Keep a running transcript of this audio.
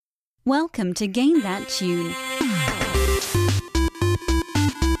Welcome to Game That Tune.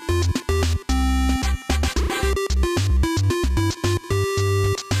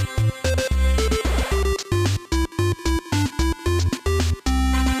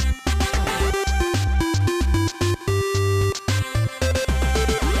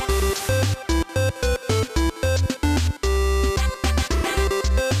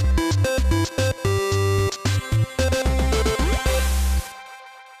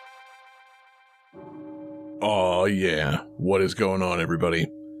 Oh yeah, what is going on, everybody?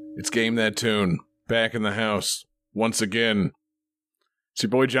 It's Game That Tune, back in the house, once again. It's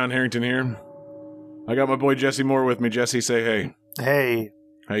your boy John Harrington here. I got my boy Jesse Moore with me. Jesse, say hey. Hey.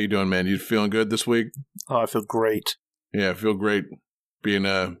 How you doing, man? You feeling good this week? Oh, I feel great. Yeah, I feel great being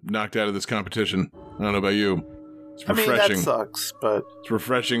knocked out of this competition. I don't know about you. It's refreshing. I mean, that sucks, but... It's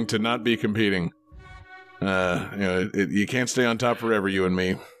refreshing to not be competing. You can't stay on top forever, you and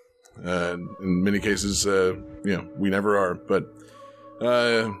me. In many cases, we never are. But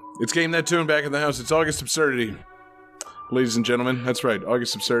it's Game That Tune back in the house. It's August Absurdity, ladies and gentlemen. That's right,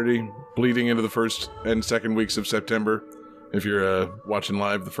 August Absurdity, bleeding into the first and second weeks of September. If you're watching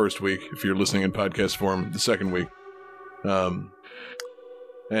live, the first week. If you're listening in podcast form, the second week. What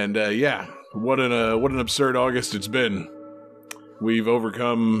an absurd August it's been. We've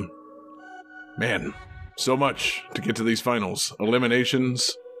overcome, man, so much to get to these finals.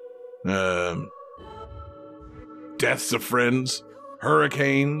 Eliminations. Deaths of friends,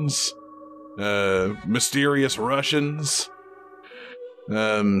 hurricanes, mysterious Russians.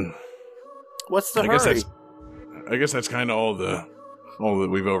 What's the hurry? I guess that's kind of all that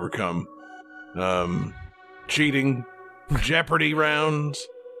we've overcome. Cheating, Jeopardy rounds,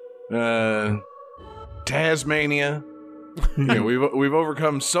 Tasmania. We've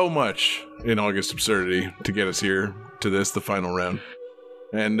overcome so much in August Absurdity to get us here to the final round.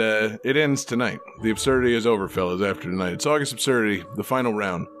 And it ends tonight. The absurdity is over, fellas, after tonight. It's August Absurdity, the final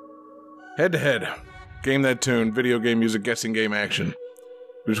round. Head-to-head. Game That Tune, video game music guessing game action.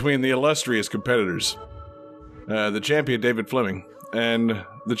 Between the illustrious competitors. The champion, David Fleming. And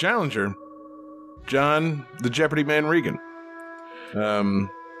the challenger, John, the Jeopardy man, Regan.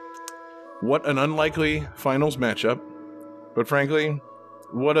 What an unlikely finals matchup. But frankly,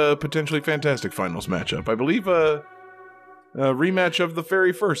 what a potentially fantastic finals matchup. I believe, a rematch of the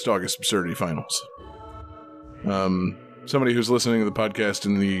very first August Absurdity Finals. Somebody who's listening to the podcast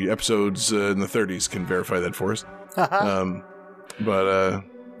in the episodes in the 30s can verify that for us.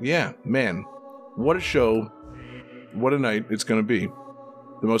 Yeah, man. What a show. What a night it's going to be.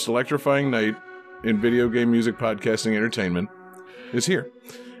 The most electrifying night in video game music podcasting entertainment is here.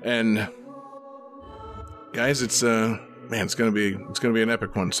 And guys, it's going to be an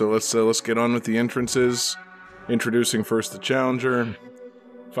epic one. So let's get on with the entrances. Introducing first the challenger,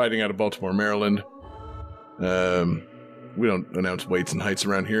 fighting out of Baltimore, Maryland. We don't announce weights and heights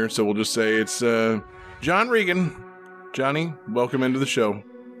around here, so we'll just say it's John Regan. Johnny, welcome into the show.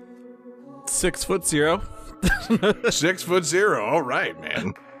 6'0". 6'0". All right,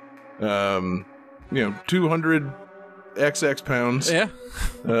 man. 200 XX pounds. Yeah.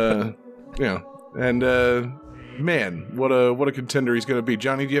 Man, what a contender he's going to be.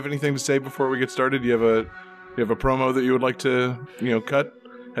 Johnny, do you have anything to say before we get started? Do you have a promo that you would like to, cut?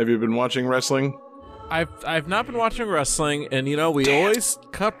 Have you been watching wrestling? I've not been watching wrestling, and we always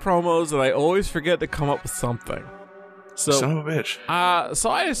cut promos, and I always forget to come up with something. So, son of a bitch. So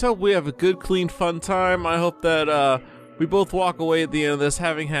I just hope we have a good, clean, fun time. I hope that we both walk away at the end of this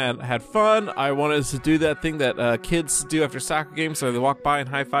having had fun. I wanted us to do that thing that kids do after soccer games, so they walk by and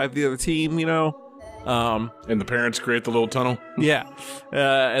high five the other team. And the parents create the little tunnel? Yeah.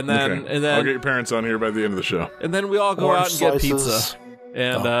 And then I'll get your parents on here by the end of the show. And then we all go out and get pizza.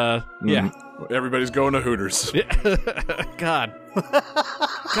 And yeah. Everybody's going to Hooters. Yeah. God,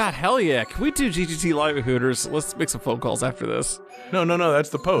 hell yeah. Can we do GGT Live at Hooters? Let's make some phone calls after this. No, that's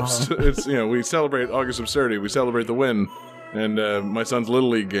the post. It's we celebrate August Absurdity, we celebrate the win, and my son's Little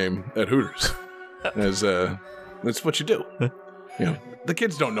League game at Hooters. As that's what you do. The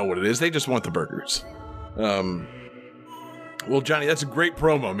kids don't know what it is. They just want the burgers. Well, Johnny, that's a great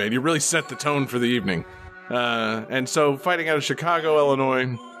promo, man. You really set the tone for the evening. And so, fighting out of Chicago,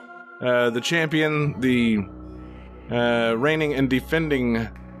 Illinois, the champion, the reigning and defending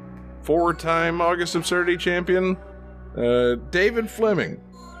four-time August Absurdity champion, David Fleming.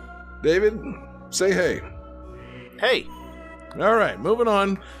 David, say hey. Hey. All right, moving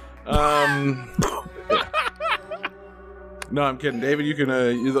on. No, I'm kidding, David. You can.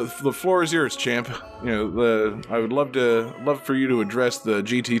 The floor is yours, champ. I would love for you to address the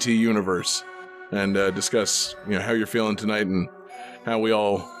GTT universe and discuss, how you're feeling tonight and how we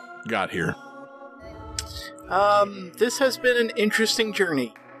all got here? This has been an interesting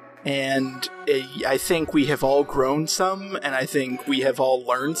journey, and I think we have all grown some, and I think we have all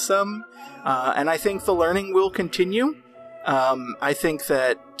learned some, and I think the learning will continue. I think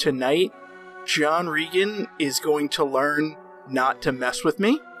that tonight, John Regan is going to learn not to mess with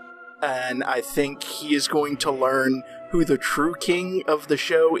me, and I think he is going to learn who the true king of the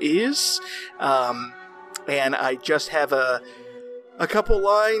show is, and I just have a couple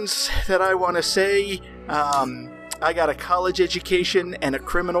lines that I want to say. I got a college education and a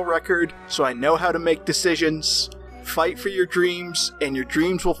criminal record, so I know how to make decisions. Fight for your dreams, and your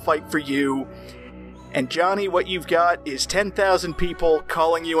dreams will fight for you. And Johnny, what you've got is 10,000 people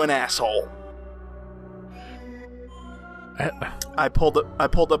calling you an asshole. I pulled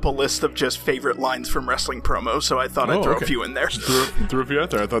up a list of just favorite lines from wrestling promos, so I thought I'd throw a few in there. Threw a few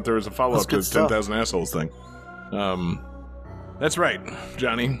out there. I thought there was a follow-up to the 10,000 assholes thing. That's right,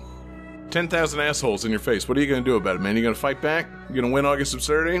 Johnny. 10,000 assholes in your face. What are you going to do about it, man? You going to fight back? You going to win August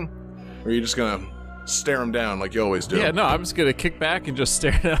Absurdity? Or are you just going to stare them down like you always do? Yeah, no, I'm just going to kick back and just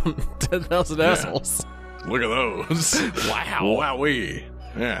stare down 10,000 assholes. Look at those. Wow. Wowee.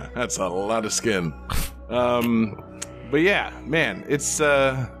 Yeah, that's a lot of skin. But yeah, man, it's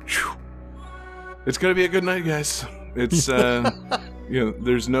going to be a good night, guys. It's,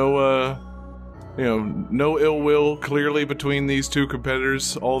 there's no ill will clearly between these two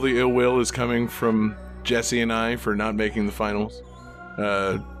competitors. All the ill will is coming from Jesse and I for not making the finals.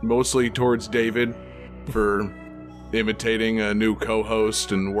 Mostly towards David for imitating a new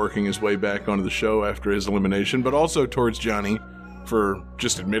co-host and working his way back onto the show after his elimination, but also towards Johnny for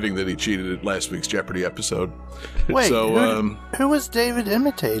just admitting that he cheated at last week's Jeopardy episode. Wait, so, who was David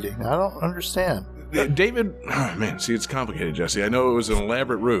imitating? I don't understand. David, oh man, see, it's complicated, Jesse. I know it was an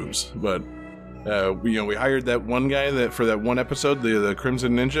elaborate ruse, but we hired that one guy for that one episode, the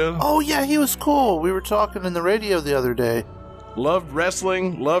Crimson Ninja. Oh yeah, he was cool. We were talking in the radio the other day. Loved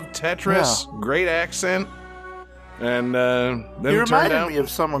wrestling, loved Tetris, great accent, and then he reminded me of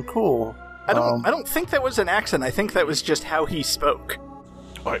someone cool. I don't think that was an accent. I think that was just how he spoke.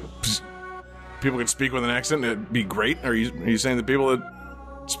 People can speak with an accent and it'd be great? Are you saying that people that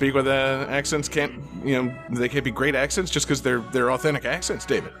speak with accents can't, they can't be great accents just because they're authentic accents,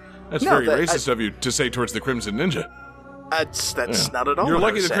 David? That's very racist of you to say towards the Crimson Ninja. That's not at all. You're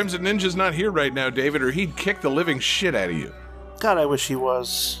lucky the Crimson Ninja's not here right now, David, or he'd kick the living shit out of you. God, I wish he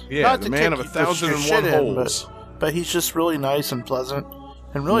was. Yeah, not the man of 1,001 holes. But he's just really nice and pleasant,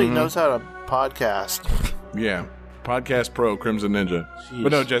 and really knows how to podcast. Yeah, podcast pro Crimson Ninja. Jeez.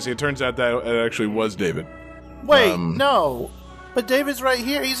 But no, Jesse, it turns out that it actually was David. Wait, no. But David's right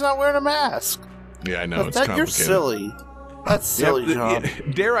here. He's not wearing a mask. Yeah, I know. It's complicated. You're silly. That's silly, John.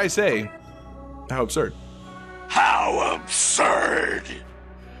 Dare I say, how absurd. How absurd.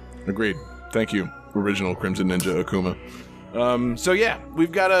 Agreed. Thank you, original Crimson Ninja Akuma. So yeah,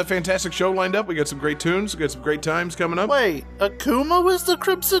 we've got a fantastic show lined up. We got some great tunes. We got some great times coming up. Wait, Akuma was the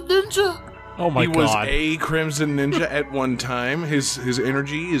Crimson Ninja? Oh my God. He was a Crimson Ninja at one time. His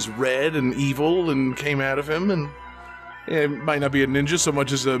energy is red and evil and came out of him, and it might not be a ninja so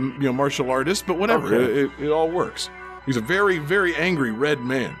much as a martial artist, but whatever. Okay. It all works. He's a very, very angry red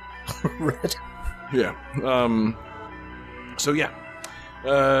man. Red? Yeah. So yeah.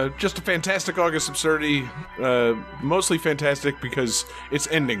 Just a fantastic August Absurdity. Mostly fantastic because it's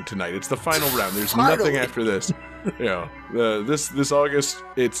ending tonight. It's the final round. There's nothing after this. This August,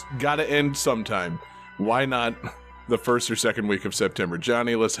 it's got to end sometime. Why not the first or second week of September?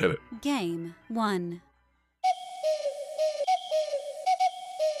 Johnny, let's hit it. Game 1.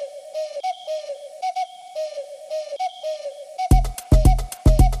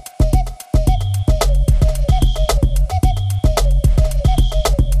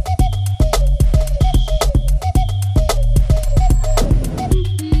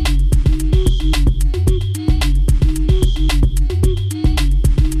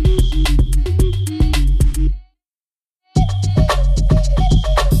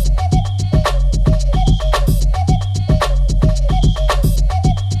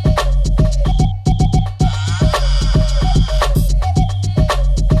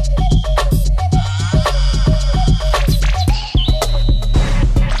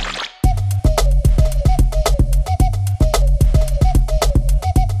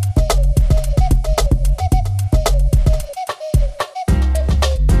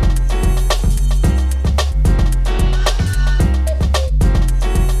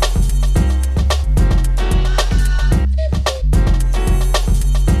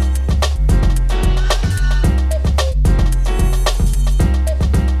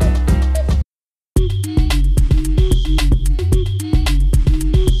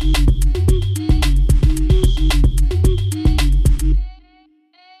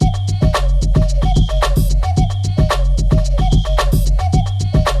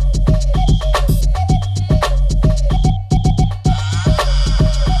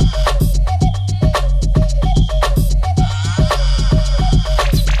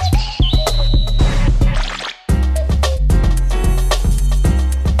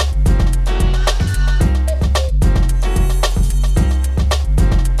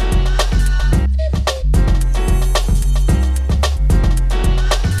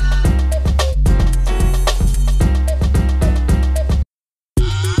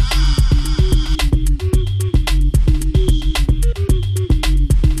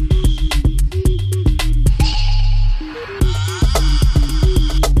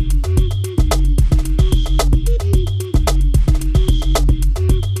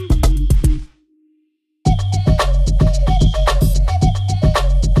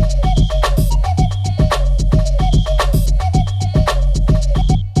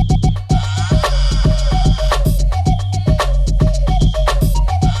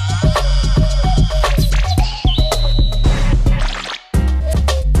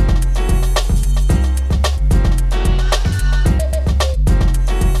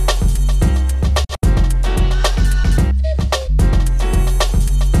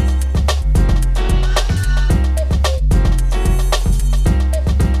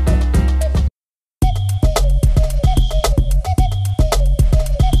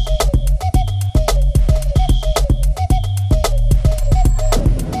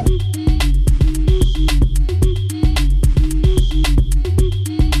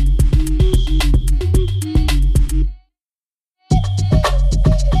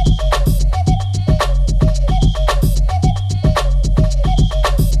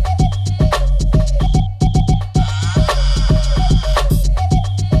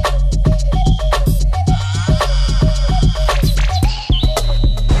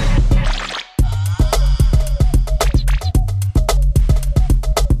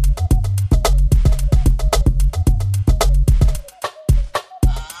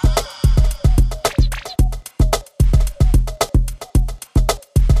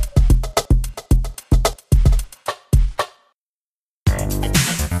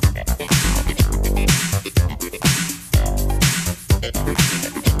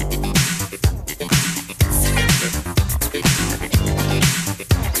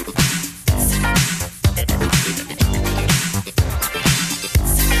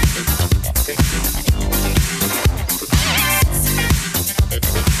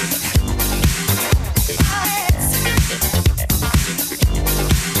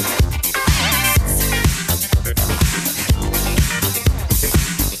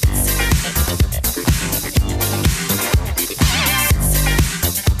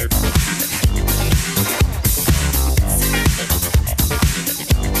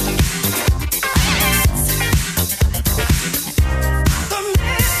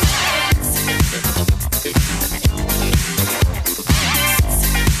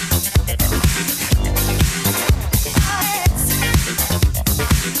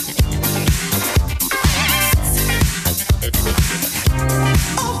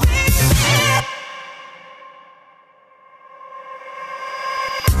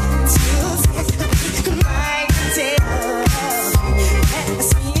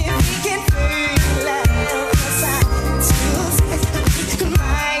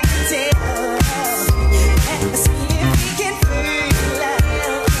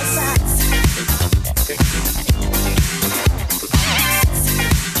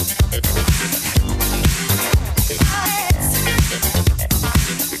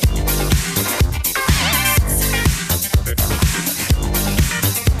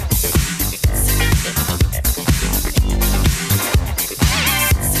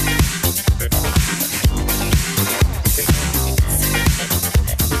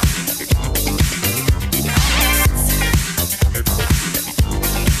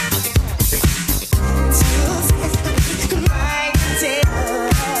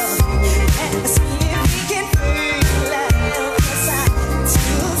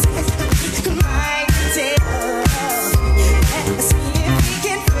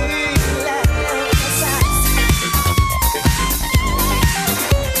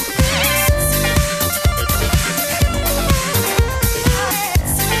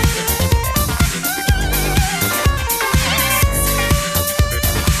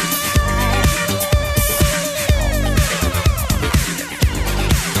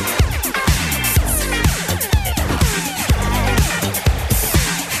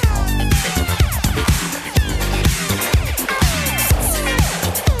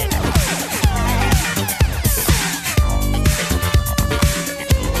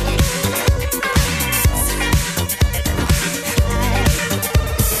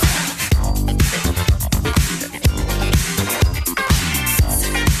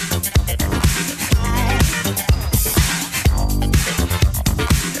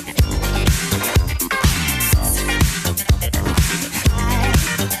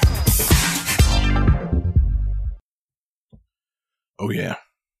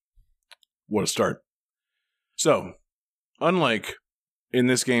 what a start. So, unlike in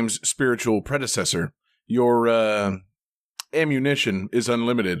this game's spiritual predecessor, your ammunition is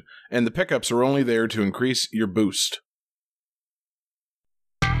unlimited, and the pickups are only there to increase your boost.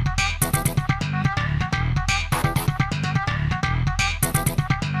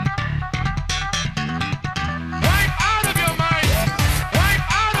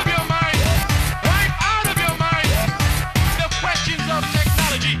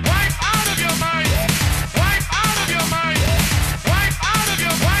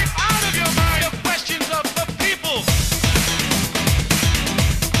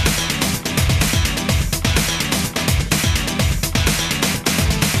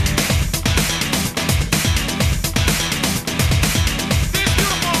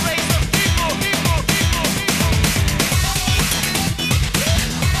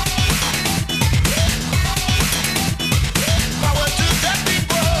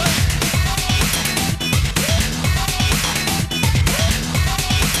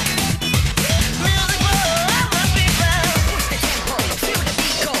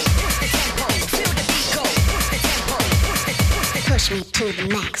 Push me to the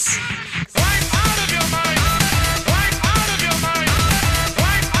max.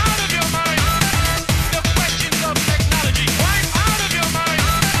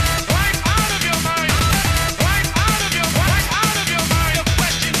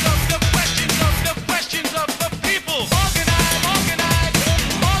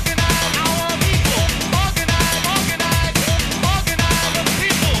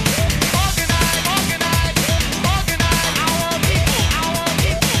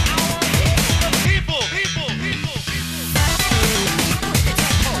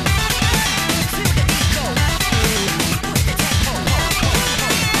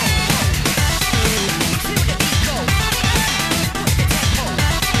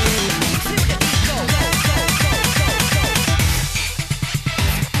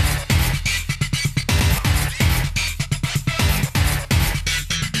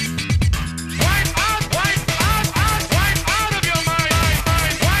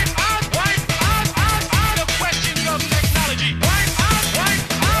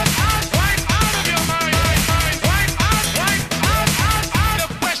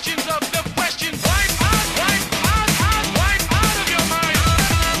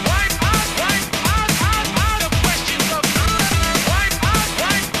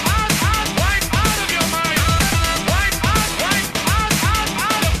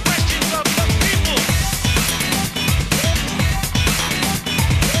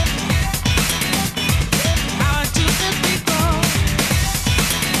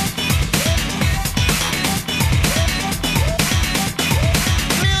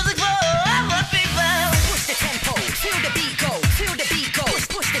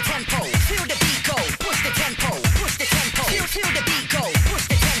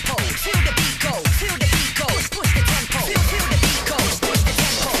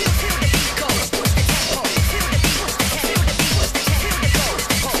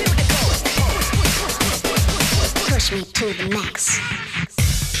 Me to the max.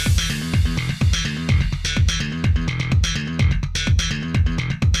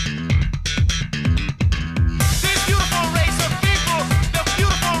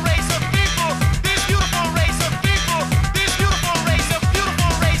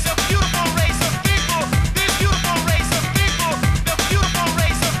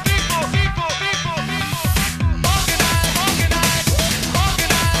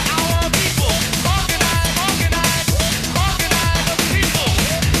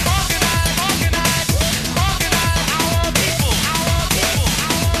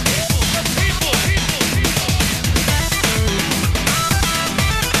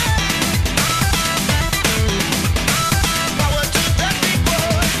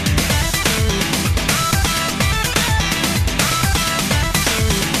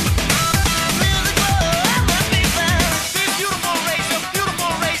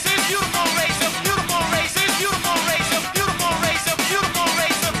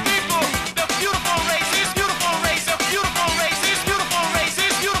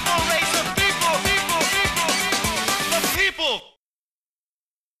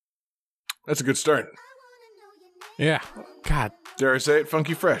 That's a good start. Yeah. God, Dare I say it?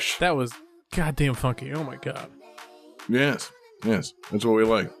 Funky fresh. that was goddamn funky. Oh my god. Yes. Yes. That's what we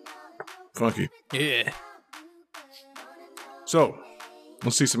like. Funky. Yeah. So,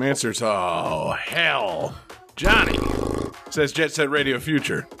 let's see some answers. Oh, hell. Johnny says Jet Set Radio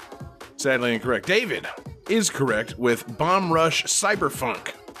Future. Sadly incorrect. David is correct with Bomb Rush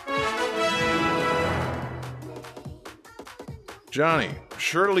Cyberfunk. Johnny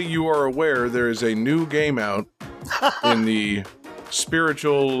surely you are aware there is a new game out in the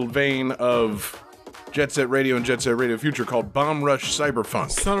spiritual vein of Jet Set Radio and Jet Set Radio Future called Bomb Rush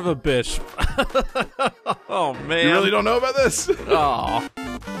Cyberpunk. Son of a bitch. Oh, man. You really don't know about this? Oh.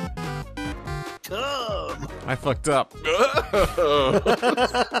 Come. I fucked up.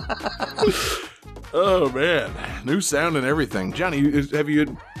 Oh, man. New sound and everything. Johnny, have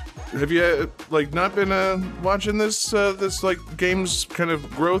you like not been watching this like game's kind of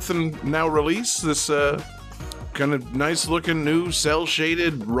growth and now release? This kind of nice looking new cell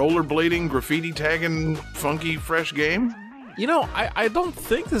shaded rollerblading graffiti tagging funky fresh game? You know, I don't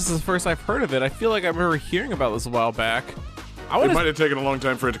think this is the first I've heard of it. I feel like I remember hearing about this a while back. It might have taken a long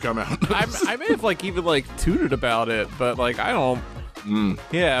time for it to come out. I may have even tooted about it, but I don't.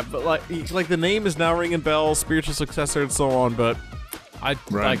 Yeah, but like the name is now ringing bells, spiritual successor and so on, but I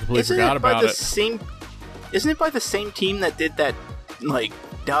completely forgot about it. Isn't it by the same team that did that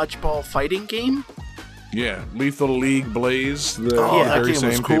dodgeball fighting game? Yeah, Lethal League Blaze. That very game same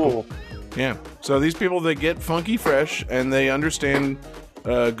was cool. People. Yeah, so these people, they get funky fresh and they understand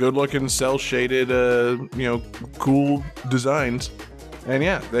good looking cell shaded cool designs, and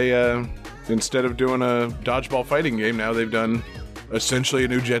yeah, they instead of doing a dodgeball fighting game, now they've done essentially a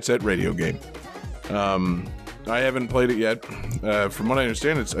new Jet Set Radio game. I haven't played it yet. From what I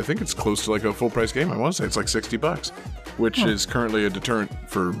understand, I think it's close to a full price game. I want to say it's $60, which is currently a deterrent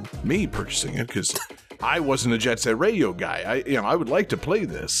for me purchasing it because I wasn't a Jet Set Radio guy. I would like to play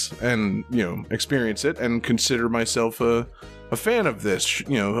this and experience it and consider myself a fan of this.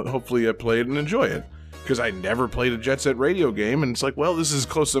 Hopefully I play it and enjoy it because I never played a Jet Set Radio game, and it's well, this is as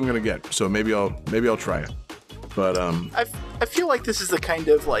close as I'm gonna get. So maybe I'll try it. But I feel like this is the kind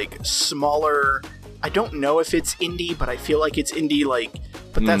of smaller. I don't know if it's indie, but I feel like it's indie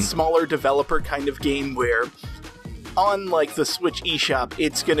but that smaller developer kind of game where on the Switch eShop,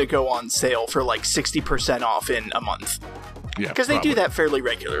 it's gonna go on sale for 60% off in a month. Yeah, because they do that fairly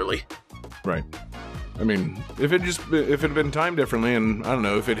regularly. Right. I mean, if it had been timed differently, and I don't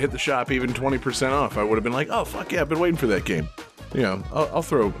know, if it hit the shop even 20% off, I would have been oh fuck yeah, I've been waiting for that game. I'll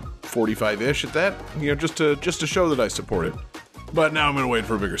throw 45-ish at that, just to show that I support it. But now I'm gonna wait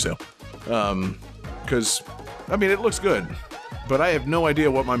for a bigger sale, because I mean it looks good, but I have no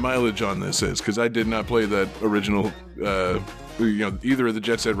idea what my mileage on this is because I did not play that original, either of the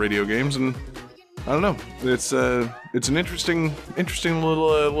Jet Set Radio games, and I don't know. It's an interesting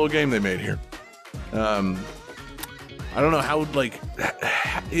little game they made here. I don't know how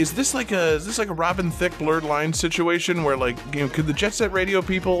is this like a Robin Thicke Blurred Line situation where could the Jet Set Radio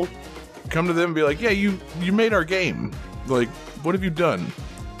people come to them and be yeah, you made our game, what have you done?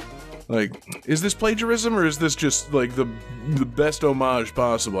 Is this plagiarism or is this just the best homage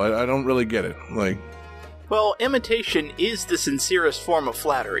possible? I don't really get it. Well, imitation is the sincerest form of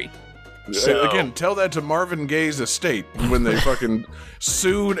flattery. So again, tell that to Marvin Gaye's estate when they fucking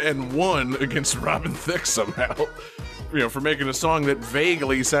sued and won against Robin Thicke somehow. For making a song that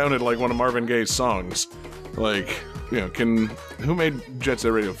vaguely sounded like one of Marvin Gaye's songs. Who made Jet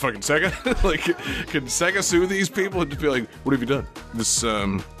Set Radio? Fucking Sega? Can Sega sue these people and just be what have you done? This,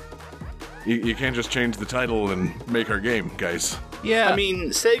 you can't just change the title and make our game, guys. Yeah. I mean,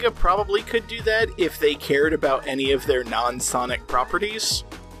 Sega probably could do that if they cared about any of their non-Sonic properties.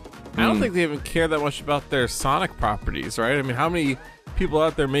 I don't think they even care that much about their Sonic properties, right? I mean, how many people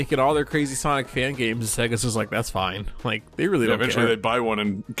out there making all their crazy Sonic fan games, and Sega's just that's fine. They really don't eventually care. They'd buy one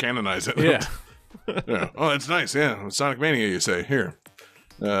and canonize it. Yeah. Yeah. Oh, that's nice. Yeah. Sonic Mania, you say. Here.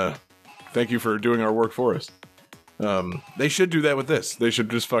 Thank you for doing our work for us. They should do that with this. They should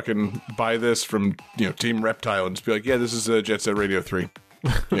just fucking buy this from, Team Reptile and just be yeah, this is Jet Set Radio 3.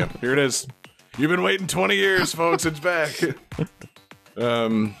 Yeah, here it is. You've been waiting 20 years, folks. It's back.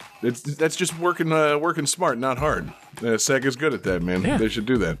 That's just working smart, not hard. Sega's good at that, man. Yeah. They should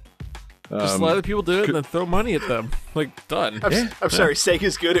do that. Just let other people do it and then throw money at them. Done. I'm sorry,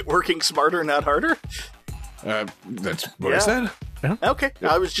 Sega's good at working smarter, not harder? That's what I said. Yeah. Okay,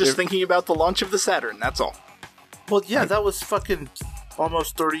 I was just thinking about the launch of the Saturn, that's all. Well, yeah, that was fucking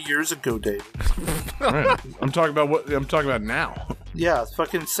almost 30 years ago, David. Right. I'm talking about now. Yeah,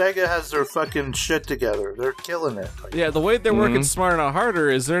 fucking Sega has their fucking shit together. They're killing it. Yeah, the way they're working smarter, not harder,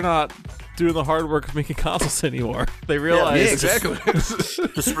 is they're not doing the hard work of making consoles anymore. They realize... Yeah, exactly.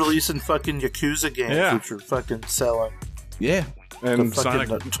 Just releasing fucking Yakuza games, which are fucking selling. Yeah. And Sonic,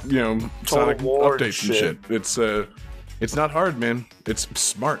 Sonic updates and shit. It's not hard, man. It's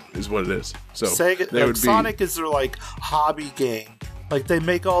smart, is what it is. So Sega, Sonic is their hobby game. They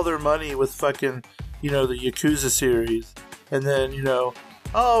make all their money with fucking, the Yakuza series, and then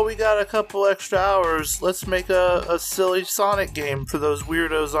oh, we got a couple extra hours. Let's make a silly Sonic game for those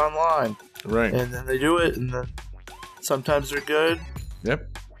weirdos online. Right. And then they do it, and then sometimes they're good.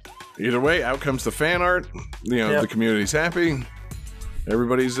 Yep. Either way, out comes the fan art. The community's happy.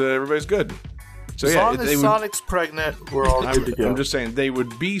 Everybody's good. So as long as Sonic's pregnant, we're all good to go. I'm just saying they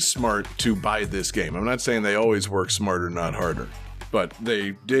would be smart to buy this game. I'm not saying they always work smarter, not harder. But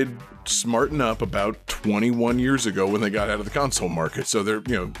they did smarten up about 21 years ago when they got out of the console market. So they've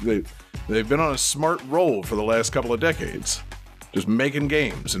been on a smart roll for the last couple of decades, just making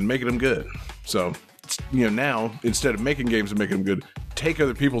games and making them good. So now instead of making games and making them good, take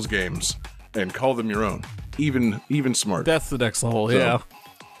other people's games and call them your own. Even smarter. That's the next level. Yeah.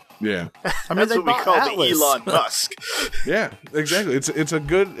 Yeah. I mean, that's what we call Atlas. the Elon Musk. Yeah, exactly. It's a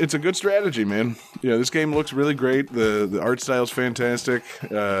good strategy, man. This game looks really great. The art style's fantastic.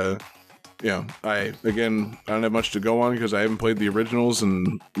 I don't have much to go on because I haven't played the originals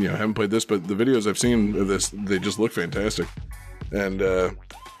and haven't played this, but the videos I've seen of this, they just look fantastic. And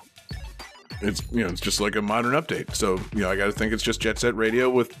it's just like a modern update. So I got to think it's just Jet Set Radio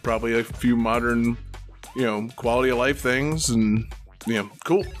with probably a few modern quality of life things and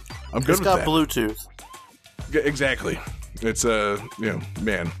cool. I'm good with that. It's got Bluetooth. Exactly. It's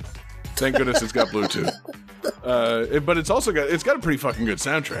man. Thank goodness it's got Bluetooth. But it's also got a pretty fucking good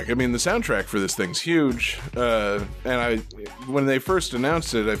soundtrack. I mean, the soundtrack for this thing's huge. And when they first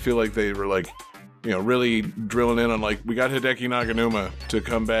announced it, I feel like they were like, really drilling in on like, we got Hideki Naganuma to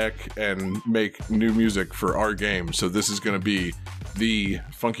come back and make new music for our game. So this is going to be the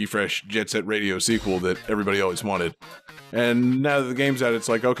funky fresh Jet Set Radio sequel that everybody always wanted. And now that the game's out, it's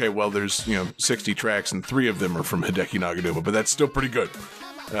like, okay, well, there's 60 tracks and 3 of them are from Hideki Naganuma, but that's still pretty good.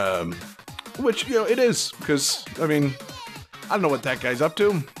 Which it is, because I mean, I don't know what that guy's up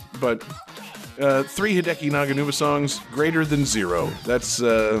to, but 3 Hideki Naganuma songs, greater than 0. That's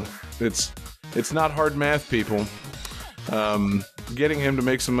it's not hard math, people. Getting him to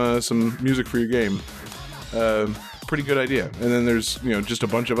make some music for your game, pretty good idea. And then there's just a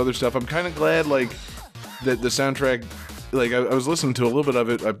bunch of other stuff. I'm kind of glad that the soundtrack. Like, I was listening to a little bit of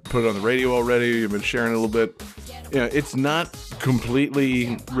it. I put it on the radio already. I've been sharing it a little bit. It's not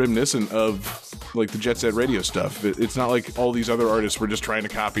completely reminiscent of, like, the Jet Set Radio stuff. It's not like all these other artists were just trying to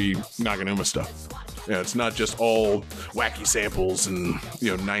copy Naganuma stuff. It's not just all wacky samples and,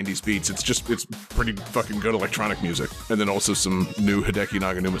 90s beats. It's pretty fucking good electronic music. And then also some new Hideki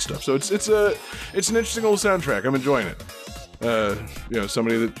Naganuma stuff. So it's an interesting old soundtrack. I'm enjoying it.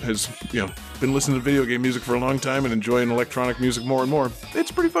 Somebody that has, been listening to video game music for a long time and enjoying electronic music more and more. It's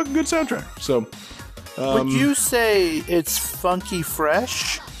a pretty fucking good soundtrack. So, would you say it's funky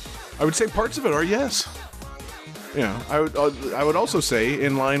fresh? I would say parts of it are, yes. I would also say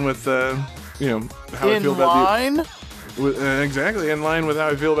in line with, how I feel about exactly in line with how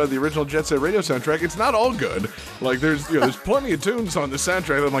I feel about the original Jet Set Radio soundtrack. It's not all good. Like there's plenty of tunes on the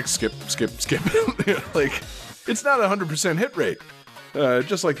soundtrack that I'm like skip. Like. It's not 100% hit rate,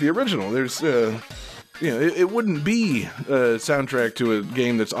 just like the original. There's, it wouldn't be a soundtrack to a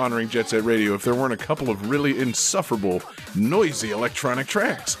game that's honoring Jet Set Radio if there weren't a couple of really insufferable, noisy electronic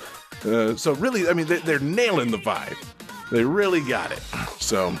tracks. So really, I mean, they're nailing the vibe. They really got it.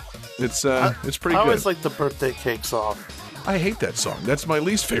 So it's pretty good. I always like the Birthday Cake song. I hate that song. That's my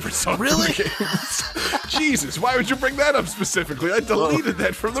least favorite song. Really? Jesus, why would you bring that up specifically? I deleted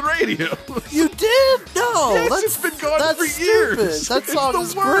that from the radio. You did? No. Yes, it's been gone for years. That song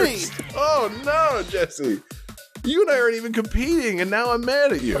is great. Oh, no, Jesse. You and I aren't even competing, and now I'm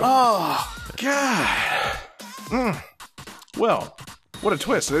mad at you. Oh. God. Well, what a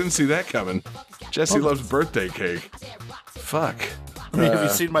twist. I didn't see that coming. Jesse loves birthday cake. Fuck. Have you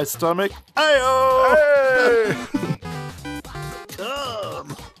seen my stomach? Ayo! Hey!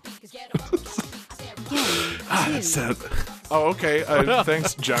 Oh, okay.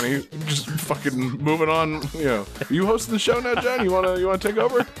 Thanks, Johnny. Just fucking moving on. You hosting the show now, John? You wanna take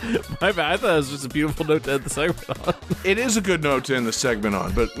over? My bad. I thought it was just a beautiful note to end the segment on. It is a good note to end the segment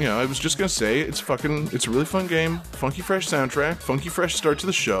on, but I was just gonna say it's a really fun game. Funky fresh soundtrack. Funky fresh start to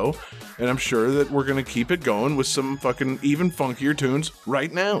the show, and I'm sure that we're gonna keep it going with some fucking even funkier tunes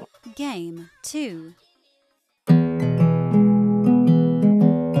right now. Game 2.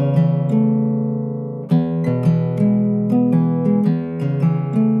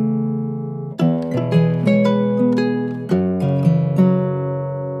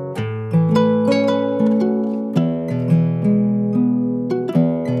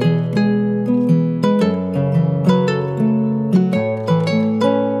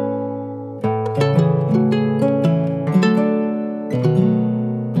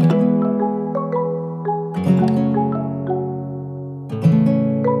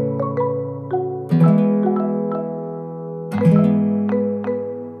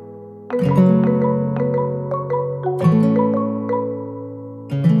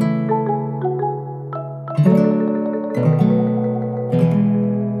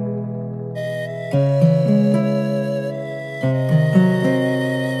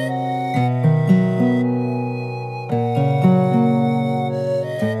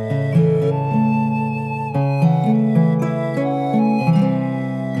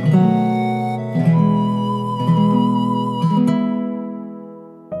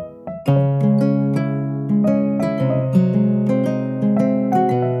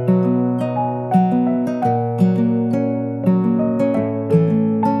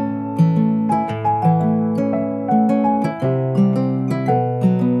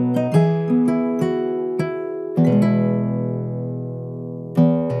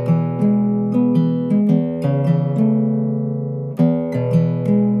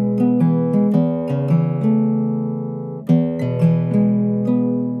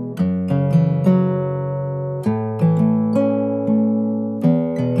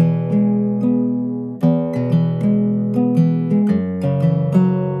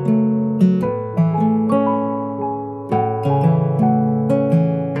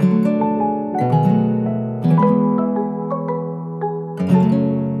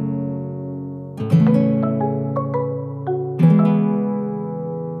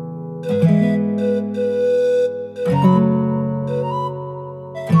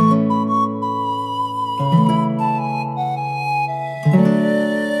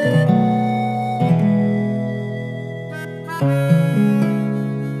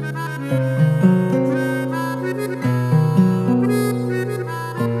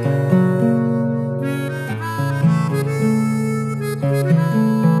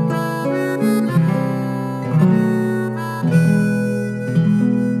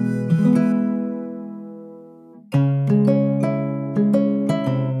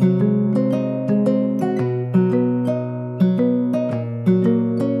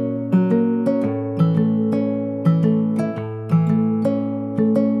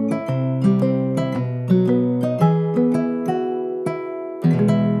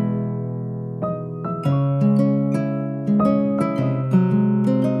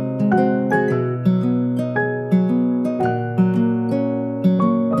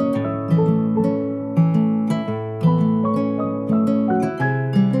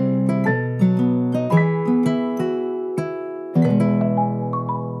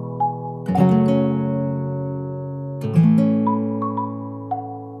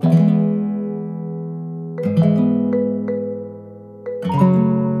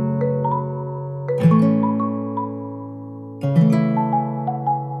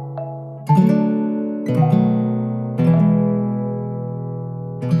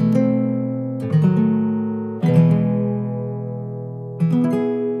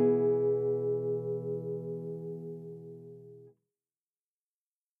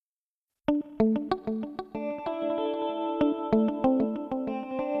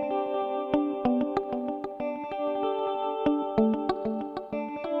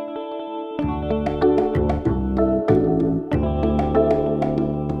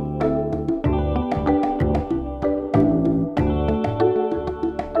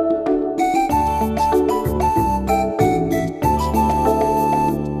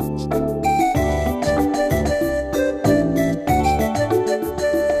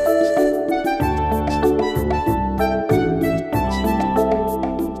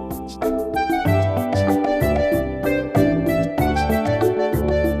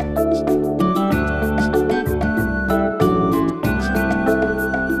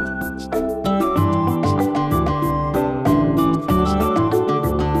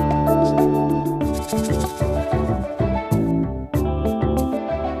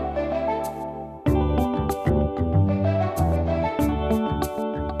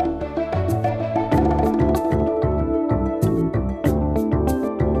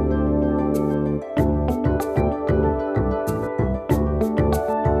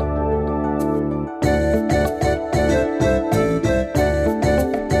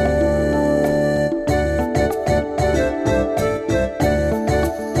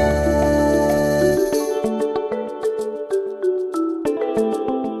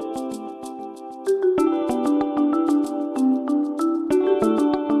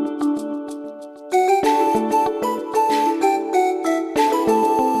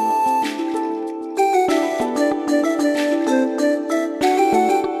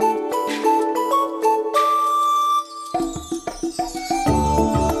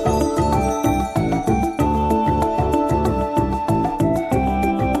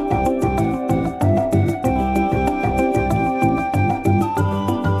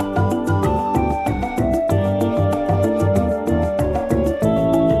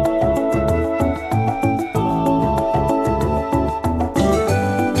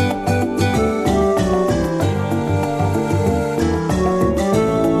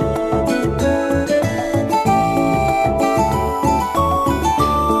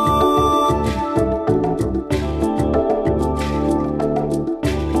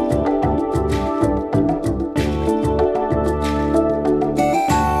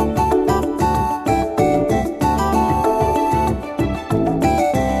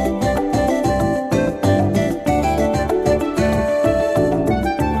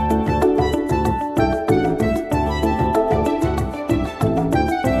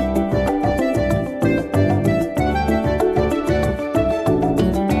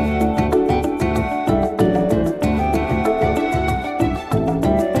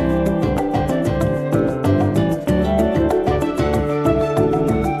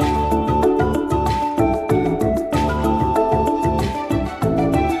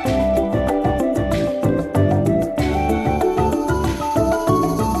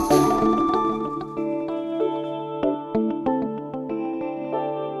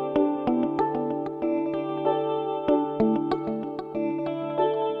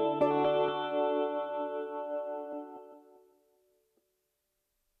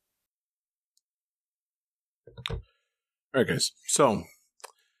 All right, guys. So,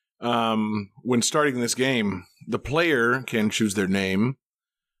 when starting this game, the player can choose their name,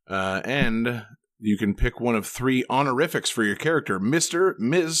 and you can pick one of 3 honorifics for your character, Mr.,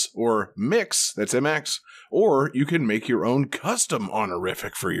 Ms., or Mix, that's MX, or you can make your own custom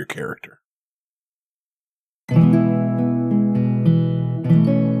honorific for your character.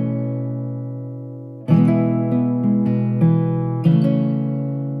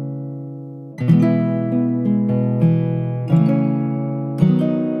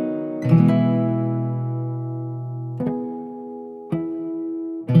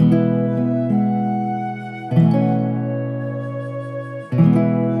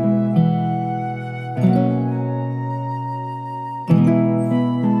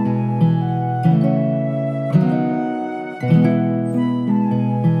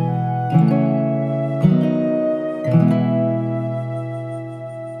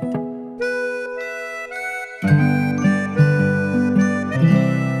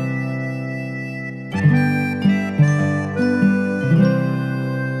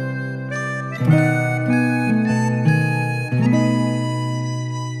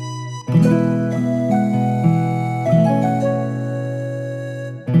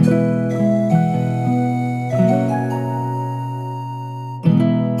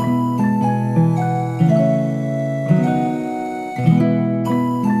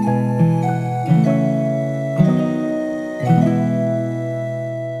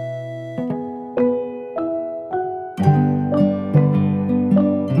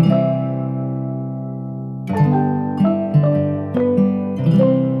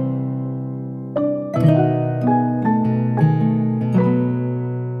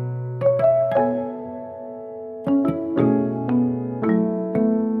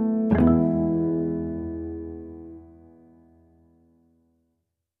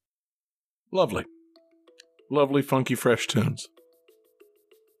 Lovely. Lovely, funky, fresh tunes.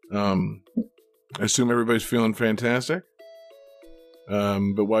 I assume everybody's feeling fantastic.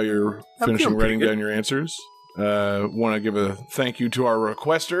 But while you're finishing writing down your answers, want to give a thank you to our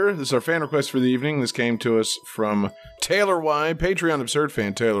requester. This is our fan request for the evening. This came to us from Taylor Y, Patreon Absurd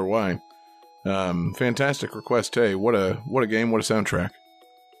fan Taylor Y. Fantastic request. Hey, what a game, what a soundtrack.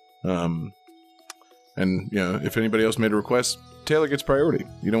 And you know, if anybody else made a request, Taylor gets priority.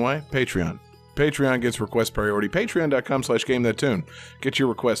 You know why? Patreon. Patreon gets request priority. Patreon.com/GameThatTune. Get your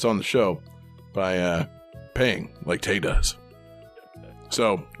requests on the show by paying like Tay does.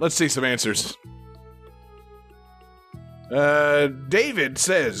 So, let's see some answers. David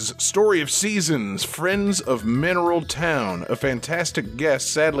says, Story of Seasons, Friends of Mineral Town. A fantastic guess,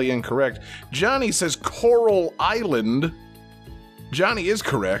 sadly incorrect. Johnny says Coral Island. Johnny is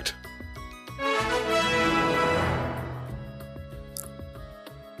correct.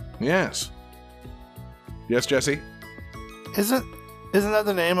 Yes. Yes, Jesse? Isn't that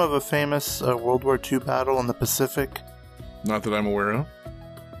the name of a famous World War II battle in the Pacific? Not that I'm aware of.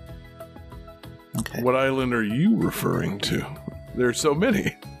 Okay. What island are you referring to? There's so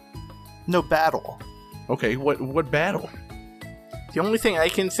many. No, battle. Okay, what battle? The only thing I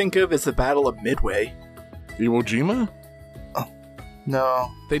can think of is the Battle of Midway. Iwo Jima? Oh, no.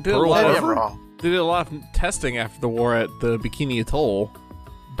 They did Pearl a lot Harbor? wrong. They did a lot of testing after the war at the Bikini Atoll.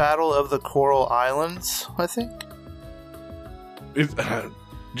 Battle of the Coral Islands, I think.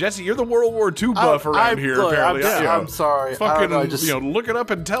 Jesse, you're the World War II buff around here, look, apparently. I'm sorry. Fucking, I don't know, look it up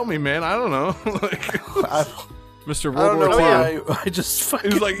and tell me, man. I don't know. Mr. I don't World know War why II. I just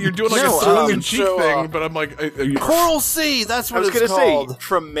fucking... It's like you're doing like No, a tongue-in-cheek so, thing, but I'm like... Coral Sea, that's I what was it's going to called. say,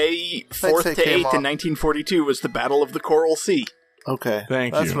 from May Thanks, 4th they to 8th came in on. 1942 was the Battle of the Coral Sea. Okay,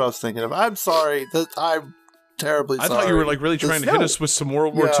 Thank that's you. what I was thinking of. I'm sorry. I'm terribly sorry. I thought you were like really trying to hit No. us with some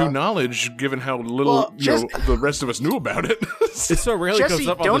World War II Yeah. knowledge, given how little Well, the rest of us knew about it. It so rarely Jesse, comes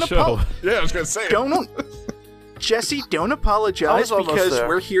up on don't the show. Yeah, I was going to say it. Jesse, don't I apologize was almost because there.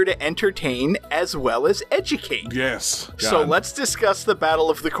 we're here to entertain as well as educate. Yes. So God. let's discuss the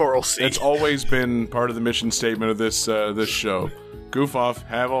Battle of the Coral Sea. It's always been part of the mission statement of this this show. Goof off,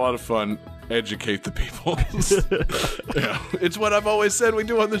 have a lot of fun, educate the people. Yeah, it's what I've always said we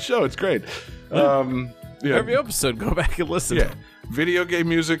do on the show. It's great. Yeah. Every episode, go back and listen. Yeah. Video game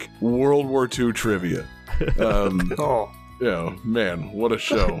music, World War II trivia. Oh. Yeah, man, what a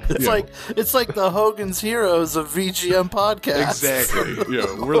show. It's like the Hogan's Heroes of VGM podcast. Exactly. Yeah,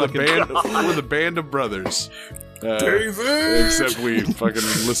 we're the band of brothers. David! Except we fucking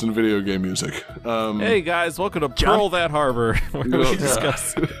listen to video game music. Hey guys, welcome to Pearl That Harbor, where we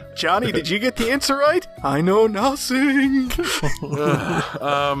discuss. Johnny, did you get the answer right? I know nothing.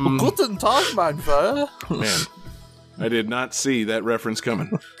 Guten Tag, mein Freund.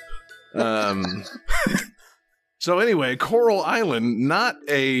 So anyway, Coral Island, not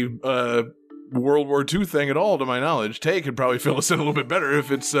a World War II thing at all, to my knowledge. Tay could probably fill us in a little bit better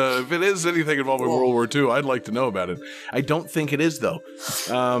if it is anything involving World War II. I'd like to know about it. I don't think it is, though.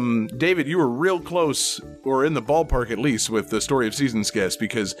 David, you were real close, or in the ballpark at least, with the Story of Seasons guest,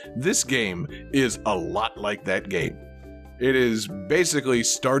 because this game is a lot like that game. It is basically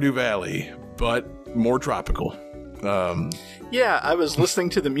Stardew Valley, but more tropical. Yeah, I was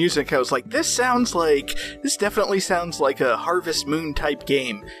listening to the music. I was like, this definitely sounds like a Harvest Moon type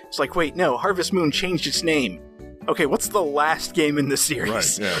game. It's like, wait, no, Harvest Moon changed its name. Okay, what's the last game in the series?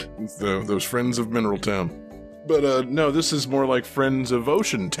 Right, yeah. It's those Friends of Mineral Town. But no, this is more like Friends of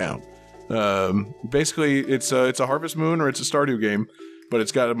Ocean Town. Basically, it's a Harvest Moon or it's a Stardew game, but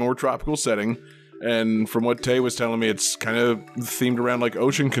it's got a more tropical setting. And from what Tay was telling me, it's kind of themed around like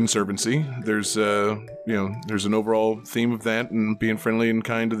Ocean Conservancy. There's there's an overall theme of that and being friendly and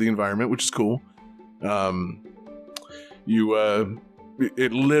kind to the environment, which is cool.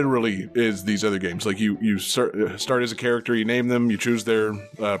 It literally is these other games. Like you start as a character, you name them, you choose their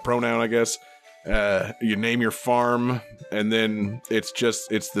pronoun, I guess. You name your farm, and then it's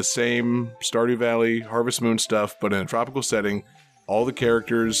the same Stardew Valley, Harvest Moon stuff, but in a tropical setting. All the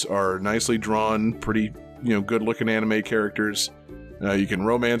characters are nicely drawn, pretty, good-looking anime characters. You can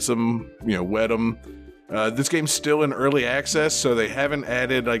romance them, wed them. This game's still in early access, so they haven't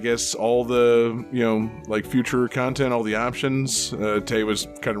added, I guess, all the, future content, all the options. Tay was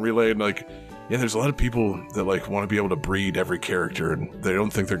kind of relaying, there's a lot of people that, want to be able to breed every character, and they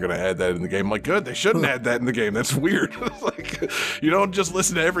don't think they're going to add that in the game. I'm like, good, they shouldn't add that in the game. That's weird. You don't just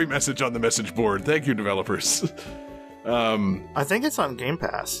listen to every message on the message board. Thank you, developers. I think it's on Game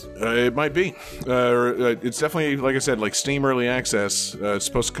Pass. It might be. It's definitely, like I said, like Steam Early Access. It's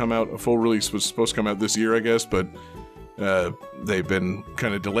supposed to come out, a full release was supposed to come out this year, I guess, but they've been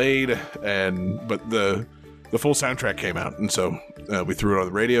kind of delayed, but the full soundtrack came out, and so we threw it on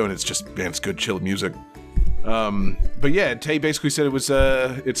the radio, and it's just, man, it's good, chill music. But yeah, Tay basically said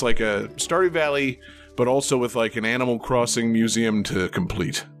it's like a Stardew Valley, but also with like an Animal Crossing museum to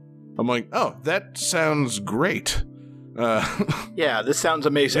complete. I'm like, oh, that sounds great. Yeah, this sounds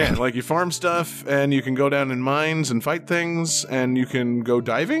amazing. Yeah, like you farm stuff, and you can go down in mines and fight things, and you can go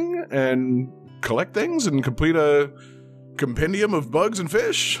diving and collect things and complete a compendium of bugs and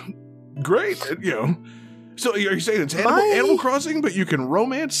fish. Great, So are you saying it's Animal Crossing, but you can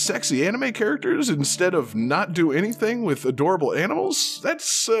romance sexy anime characters instead of not do anything with adorable animals? That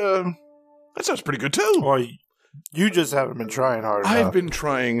sounds pretty good too. Well, you just haven't been trying hard enough. I've been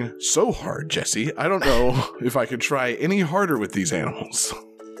trying so hard, Jesse. I don't know if I could try any harder with these animals.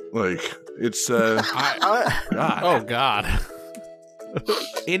 It's God. Oh God.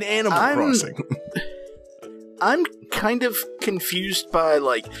 In Animal Crossing. I'm kind of confused by,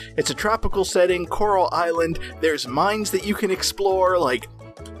 it's a tropical setting, Coral Island, there's mines that you can explore,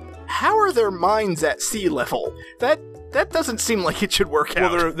 how are there mines at sea level? That doesn't seem like it should work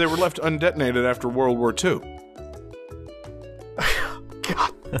out. Well, they were left undetonated after World War II.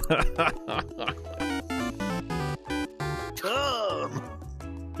 God.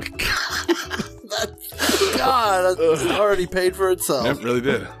 God, that's already paid for itself. It really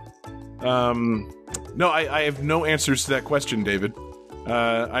did. No, I have no answers to that question, David.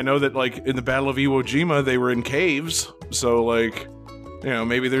 I know that, in the Battle of Iwo Jima, they were in caves, so,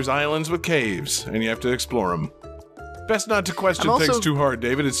 maybe there's islands with caves, and you have to explore them. Best not to question things too hard,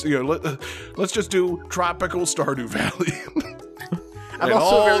 David. It's, let's just do tropical Stardew Valley. I'm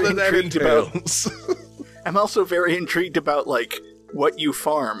also very intrigued about, what you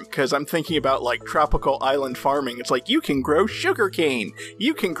farm, because I'm thinking about, tropical island farming. It's you can grow sugarcane,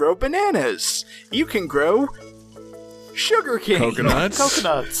 you can grow bananas, you can grow sugarcane.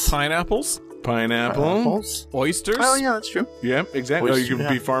 Coconuts. Pineapples. Oysters. Oh, yeah, that's true. Yeah, exactly. You can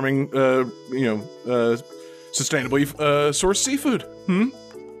be farming, sustainably sourced seafood.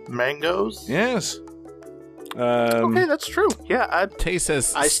 Mangoes? Yes. Okay, that's true. Yeah, Tay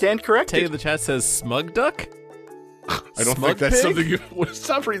says... I stand corrected. Tay in the chat says smug duck? I don't think that's something you...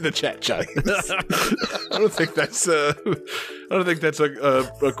 Stop reading the chat, Johnny. I don't think that's a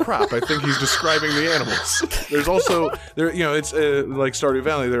crop. I think he's describing the animals. There's also... it's like Stardew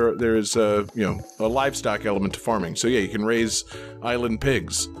Valley, there is, a livestock element to farming. So, yeah, you can raise island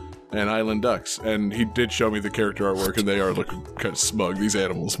pigs and island ducks. And he did show me the character artwork, and they are looking kind of smug, these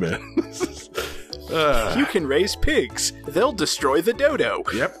animals, man. You can raise pigs. They'll destroy the dodo.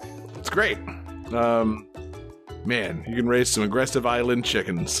 Yep. It's great. Man, you can raise some aggressive island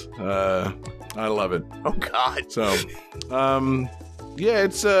chickens. I love it. Oh, God. So, yeah,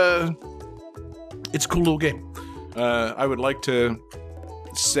 it's a cool little game. I would like to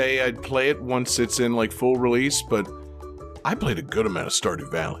say I'd play it once it's in like full release, but I played a good amount of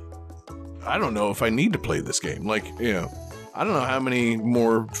Stardew Valley. I don't know if I need to play this game. Like, you know, I don't know how many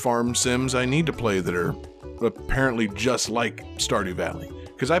more farm sims I need to play that are apparently just like Stardew Valley.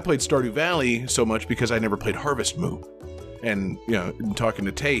 Because I played Stardew Valley so much because I never played Harvest Moon. And, you know, in talking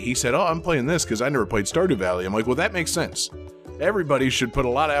to Tay, he said, oh, I'm playing this because I never played Stardew Valley. I'm like, well, that makes sense. Everybody should put a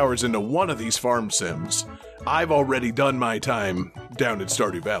lot of hours into one of these farm sims. I've already done my time down at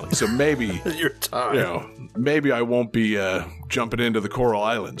Stardew Valley, so maybe Your time. you know, maybe I won't be jumping into the Coral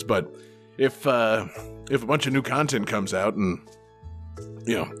Islands. But if a bunch of new content comes out, and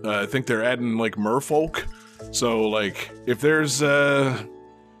you know, I think they're adding like merfolk, so like if there's a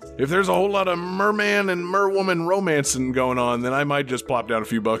whole lot of merman and merwoman romancing going on, then I might just plop down a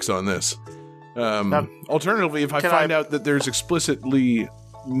few bucks on this. Alternatively, if I find out that there's explicitly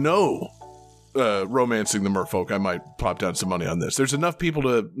no romancing the merfolk, I might plop down some money on this. There's enough people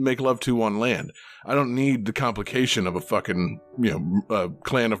to make love to on land. I don't need the complication of a fucking, you know,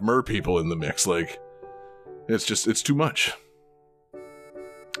 clan of mer people in the mix. Like, it's too much.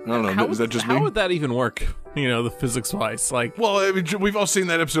 I don't know. Is that just me? How would that even work? You know, the physics-wise, like. Well, I mean, we've all seen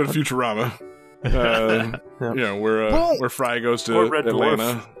that episode of Futurama. You know, where Fry goes to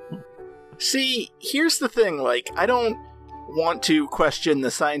Atlanta. See, here's the thing, like, I don't want to question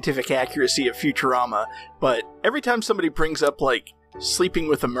the scientific accuracy of Futurama, but every time somebody brings up, like, sleeping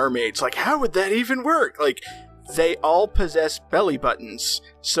with a mermaid, it's like, how would that even work? Like, they all possess belly buttons,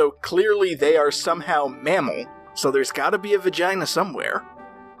 so clearly they are somehow mammal, so there's gotta be a vagina somewhere.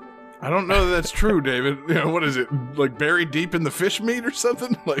 I don't know that that's true, David. You know, what is it, like buried deep in the fish meat or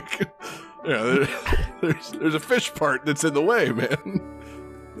something? Like, yeah, there's a fish part that's in the way, man.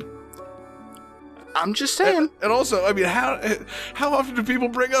 I'm just saying. And also, I mean, how often do people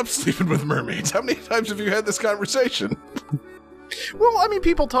bring up sleeping with mermaids? How many times have you had this conversation? Well, I mean,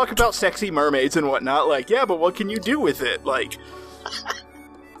 people talk about sexy mermaids and whatnot, like, yeah, but what can you do with it? Like,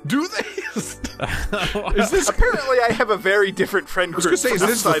 do they? Is this apparently I have a very different friend group. Is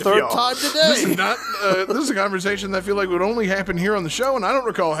this the Third time today. This is not. This is a conversation that I feel like would only happen here on the show, and I don't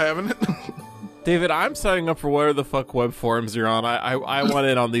recall having it. David, I'm signing up for whatever the fuck web forums you're on. I want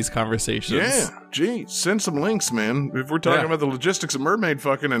in on these conversations. Yeah, gee, send some links, man. If we're talking about the logistics of mermaid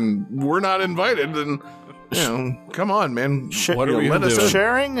fucking and we're not invited, then, you know, come on, man. What are we let us doing? in.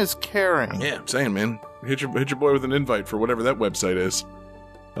 Sharing is caring. Yeah, I'm saying, man. Hit your boy with an invite for whatever that website is.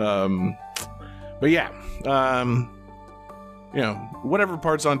 But yeah, you know, whatever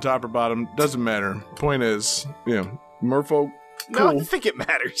part's on top or bottom, doesn't matter. Point is, you know, merfolk. No, Cool. I think it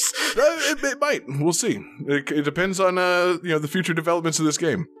matters. It might. We'll see. It depends on you know, the future developments of this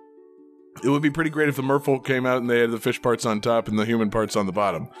game. It would be pretty great if the merfolk came out and they had the fish parts on top and the human parts on the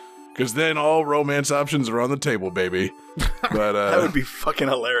bottom, because then all romance options are on the table, baby. But That would be fucking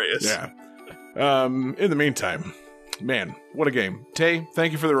hilarious. yeah. In the meantime, man, what a game. Tay,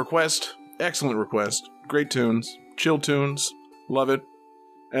 thank you for the request. Excellent request. Great tunes. Chill tunes. Love it.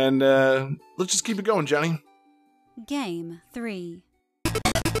 And let's just keep it going, Johnny. Game 3.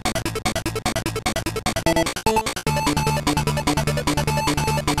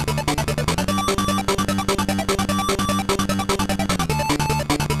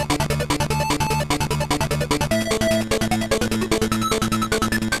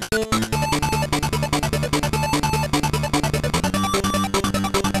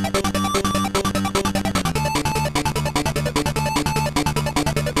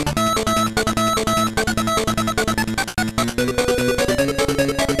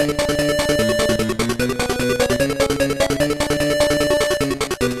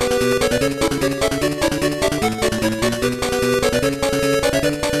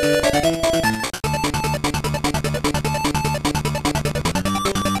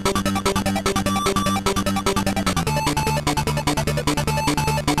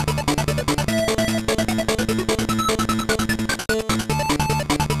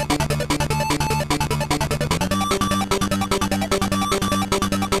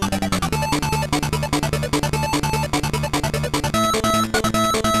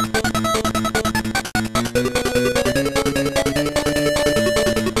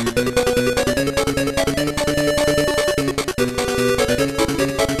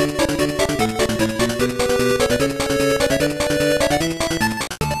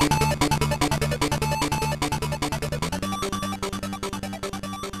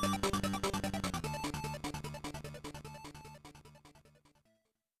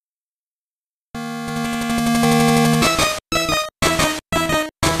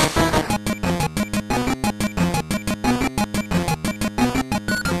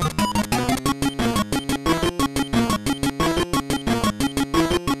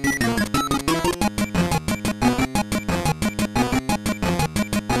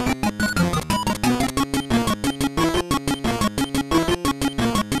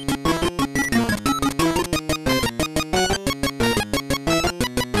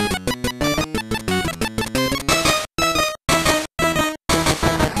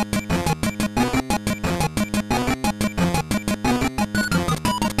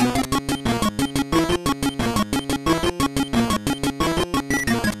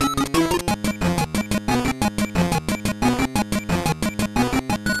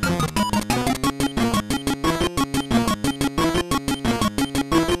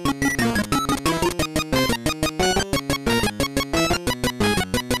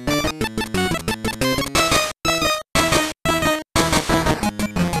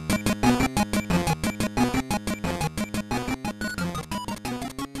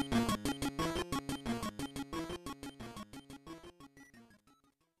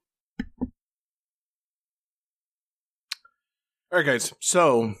 All right, guys.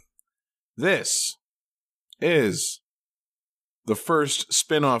 So this is the first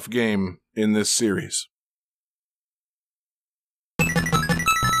spin-off game in this series.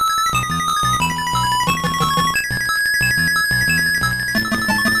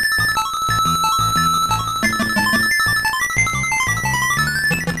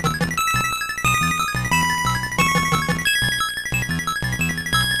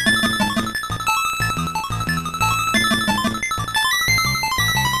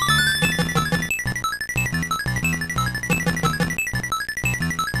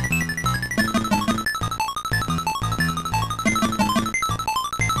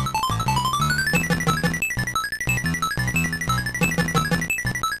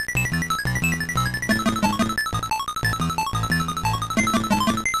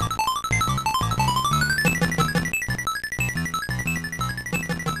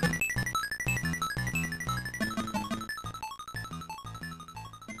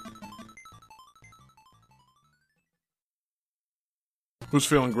 Who's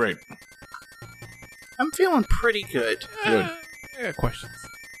feeling great? I'm feeling pretty good. Good. I got questions.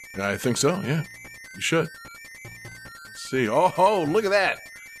 I think so, yeah. You should. Let's see. Oh, look at that.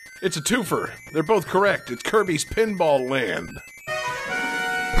 It's a twofer. They're both correct. It's Kirby's Pinball Land.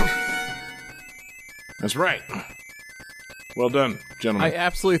 That's right. Well done, gentlemen. I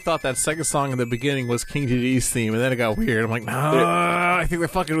absolutely thought that second song in the beginning was King Dedede's theme, and then it got weird. I'm like, no, I think they're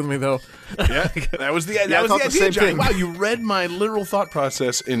fucking with me, though. Yeah, that was the idea, Johnny. Wow, you read my literal thought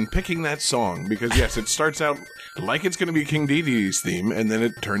process in picking that song, because yes, it starts out like it's going to be King Dedede's theme, and then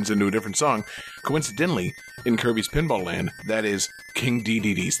it turns into a different song. Coincidentally, in Kirby's Pinball Land, that is King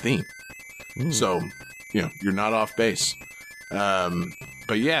Dedede's theme. So, you're not off base.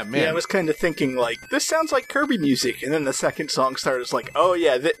 But yeah, man. Yeah, I was kind of thinking, like, this sounds like Kirby music, and then the second song started, it's like, oh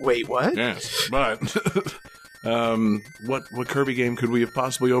yeah, wait, what? Yes, but what Kirby game could we have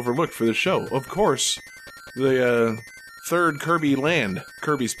possibly overlooked for the show? Of course, the third Kirby land,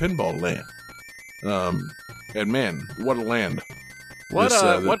 Kirby's Pinball Land. And man, what a land!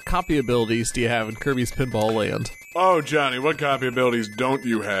 What copy abilities do you have in Kirby's Pinball Land? Oh, Johnny, what copy abilities don't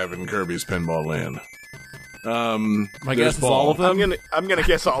you have in Kirby's Pinball Land? My guess is all of them. I'm gonna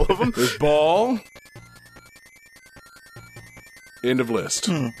guess all of them. There's ball. End of list.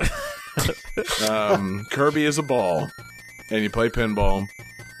 Kirby is a ball, and you play pinball,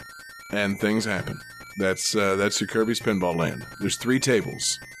 and things happen. That's your Kirby's Pinball Land. There's 3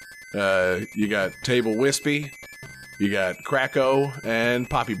 tables. You got Table Wispy, you got Kracko, and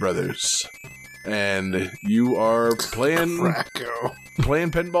Poppy Brothers, and you are playing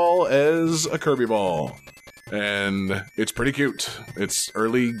pinball as a Kirby ball. And it's pretty cute. It's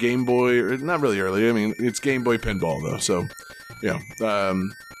early Game Boy, or not really early. I mean, it's Game Boy pinball though. So,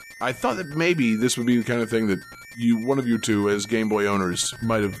 I thought that maybe this would be the kind of thing that one of you two, as Game Boy owners,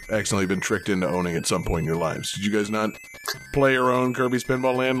 might have accidentally been tricked into owning at some point in your lives. Did you guys not play your own Kirby's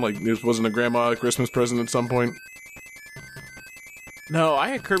Pinball Land? Like this wasn't a grandma Christmas present at some point? No,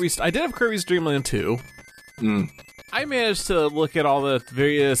 I did have Kirby's Dream Land 2. I managed to look at all the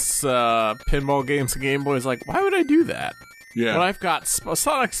various pinball games and Game Boys. Like, why would I do that? Yeah, when I've got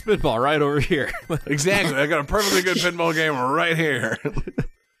Sonic Spinball right over here. Exactly, I got a perfectly good pinball game right here.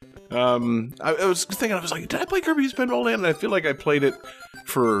 I was thinking, I was like, did I play Kirby's Pinball Land? And I feel like I played it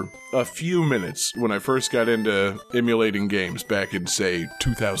for a few minutes when I first got into emulating games back in, say,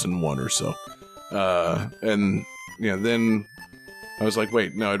 2001 or so. And then I was like,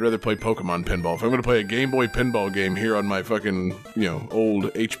 wait, no, I'd rather play Pokemon Pinball. If I'm going to play a Game Boy Pinball game here on my fucking,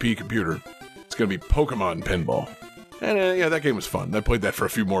 old HP computer, it's going to be Pokemon Pinball. And that game was fun. I played that for a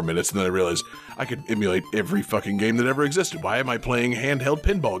few more minutes, and then I realized I could emulate every fucking game that ever existed. Why am I playing handheld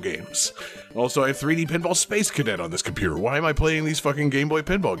pinball games? Also, I have 3D Pinball Space Cadet on this computer. Why am I playing these fucking Game Boy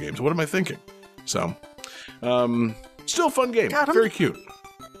pinball games? What am I thinking? So, still a fun game. God, very cute.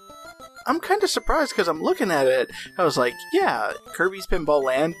 I'm kind of surprised because I'm looking at it. I was like, yeah, Kirby's Pinball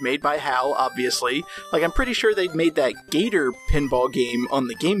Land, made by HAL, obviously. Like, I'm pretty sure they made that Gator pinball game on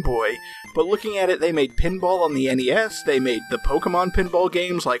the Game Boy. But looking at it, they made pinball on the NES. They made the Pokemon pinball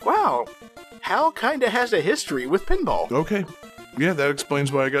games. Like, wow, HAL kind of has a history with pinball. Okay. Yeah, that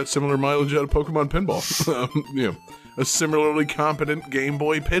explains why I got similar mileage out of Pokemon pinball. A similarly competent Game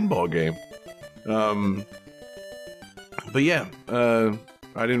Boy pinball game. But yeah,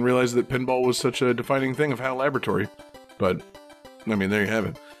 I didn't realize that pinball was such a defining thing of HAL Laboratory, but I mean, there you have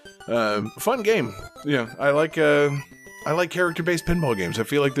it. Fun game. Yeah, I like character-based pinball games. I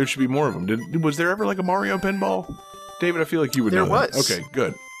feel like there should be more of them. Was there ever like a Mario pinball? David, I feel like you would know that. There was. Okay,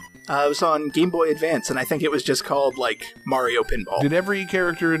 good. It was on Game Boy Advance, and I think it was just called, like, Mario Pinball. Did every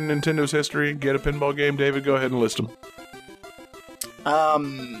character in Nintendo's history get a pinball game? David, go ahead and list them.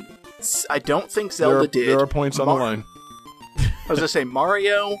 I don't think Zelda did. There are points on the line. I was gonna say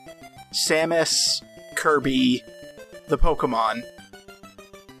Mario, Samus, Kirby, the Pokemon.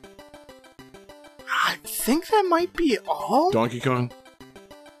 I think that might be all. Donkey Kong?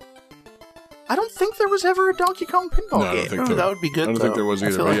 I don't think there was ever a Donkey Kong pinball No, I don't game. think so. That would be good, I don't though. think there was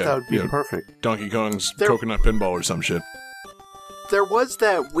either, I feel but like yeah, that would be yeah. perfect. Donkey Kong's There- coconut pinball or some shit. There was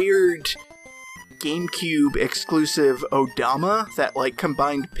that weird GameCube exclusive Odama that like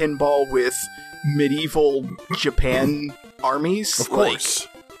combined pinball with medieval Japan armies. Of course.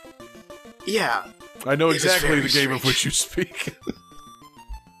 Yeah. I know It was exactly very the game of strange. which you speak.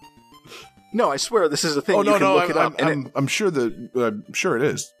 No, I swear this is a thing. Oh, You no, can no, look it up. I'm sure it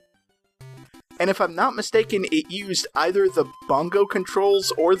is. And if I'm not mistaken, it used either the bongo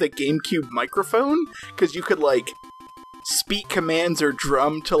controls or the GameCube microphone, because you could, like, speak commands or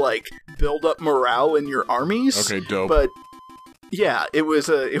drum to, like, build up morale in your armies. Okay, dope. But, yeah, it was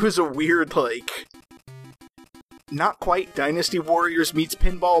a weird, like, not quite Dynasty Warriors meets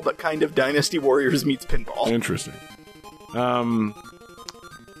pinball, but kind of Dynasty Warriors meets pinball. Interesting.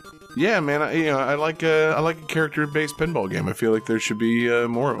 Yeah, man. I like a character-based pinball game. I feel like there should be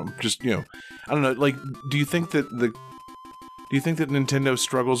more of them. Just I don't know. Like, do you think that Nintendo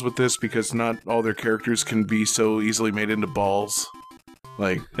struggles with this because not all their characters can be so easily made into balls?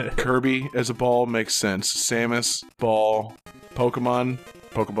 Like Kirby as a ball makes sense. Samus ball,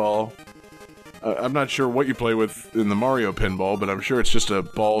 Pokeball. I'm not sure what you play with in the Mario pinball, but I'm sure it's just a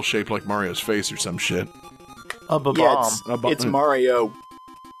ball shaped like Mario's face or some shit. A bomb. Yeah, it's Mario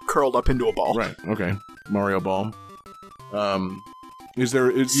curled up into a ball. Right. Okay. Mario Ball. Do you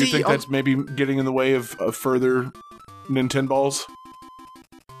think that's maybe getting in the way of further Nintendo balls?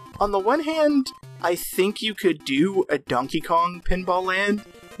 On the one hand, I think you could do a Donkey Kong Pinball Land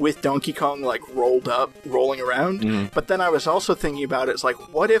with Donkey Kong, like, rolling around. But then I was also thinking about it, it's like,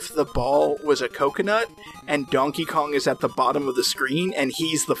 what if the ball was a coconut and Donkey Kong is at the bottom of the screen and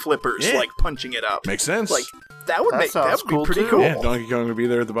he's the flippers, like, punching it up? Makes sense. Like, that would sounds be cool, pretty too. cool. Yeah, Donkey Kong would be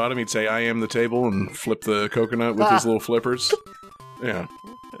there at the bottom. He'd say, "I am the table," and flip the coconut with his little flippers. Yeah.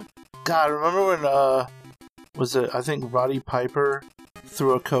 God, remember when, was it, I think Roddy Piper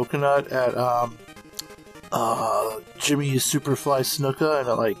threw a coconut at, Jimmy Superfly Snuka, and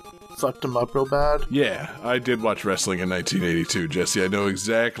it, like, fucked him up real bad? Yeah, I did watch wrestling in 1982, Jesse. I know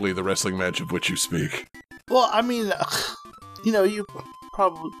exactly the wrestling match of which you speak. Well, I mean, you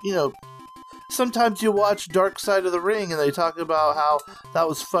probably, sometimes you watch Dark Side of the Ring and they talk about how that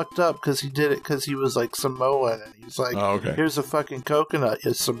was fucked up because he did it because he was like Samoan and he's like, Oh, okay. Here's a fucking coconut,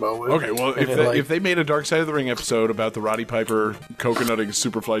 you Samoan. Okay, well, if they made a Dark Side of the Ring episode about the Roddy Piper coconutting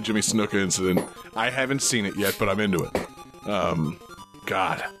Superfly Jimmy Snuka incident, I haven't seen it yet, but I'm into it.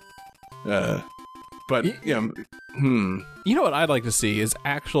 God. But, You know what I'd like to see is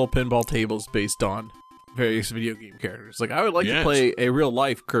actual pinball tables based on various video game characters. Like, I would like to play a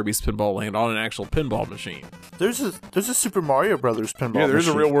real-life Kirby's Pinball Land on an actual pinball machine. There's a Super Mario Brothers pinball. Yeah, there's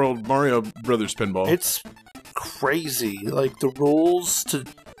machine. a real-world Mario Brothers pinball. It's crazy. Like, the rules to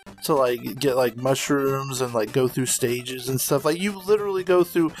like get like mushrooms and like go through stages and stuff. Like, you literally go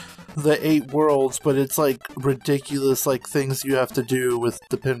through the 8 worlds, but it's like ridiculous like things you have to do with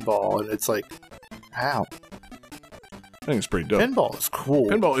the pinball, and it's like, how? I think it's pretty dope. Pinball is cool.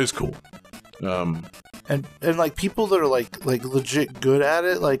 Pinball is cool. And like people that are like legit good at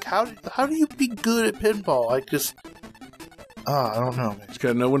it, like how do you be good at pinball? Like just I don't know, man. Just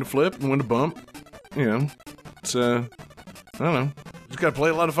gotta know when to flip and when to bump. It's I don't know. Just gotta play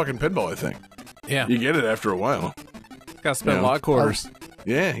a lot of fucking pinball, I think. Yeah. You get it after a while. Gotta spend Yeah. a lot of quarters.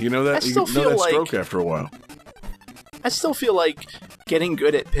 Yeah, you know that. I You still know feel that like- stroke after a while. I still feel like getting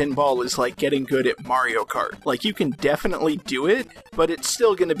good at pinball is like getting good at Mario Kart. Like, you can definitely do it, but it's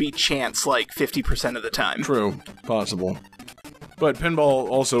still going to be chance like 50% of the time. True, possible. But pinball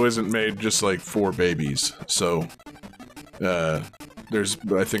also isn't made just like for babies, so there's,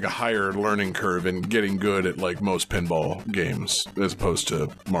 I think, a higher learning curve in getting good at like most pinball games as opposed to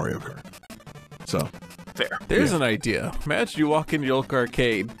Mario Kart. So, Fair. There's an idea. Imagine you walk into your local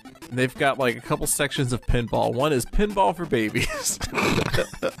arcade, and they've got like a couple sections of pinball. One is pinball for babies.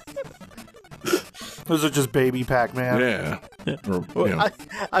 Those are just baby Pac-Man. yeah. Or, you know,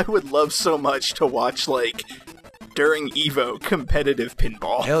 I would love so much to watch, like, during EVO, competitive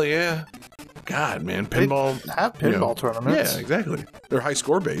pinball. hell yeah. God, man, They pinball. have pinball tournaments. Yeah, exactly. They're high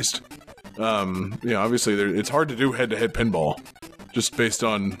score based. Obviously, it's hard to do head-to-head pinball, just based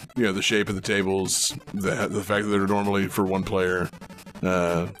on the shape of the tables, the fact that they're normally for one player.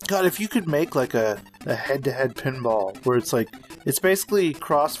 God, if you could make like a head-to-head pinball where it's like It's basically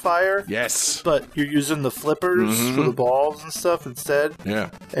Crossfire. Yes. But you're using the flippers for the balls and stuff instead. Yeah.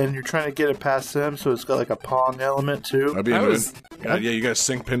 And you're trying to get it past them, so it's got like a Pong element too. I'd be into it. God, yeah, you guys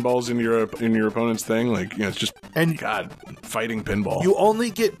sink pinballs into your opponent's thing. Like, it's just fighting pinball. You only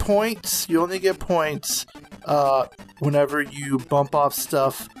get points. Whenever you bump off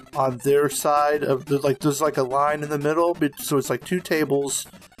stuff on their side of there's like a line in the middle, so it's like 2 tables,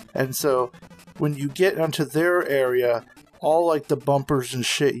 and so when you get onto their area, all like the bumpers and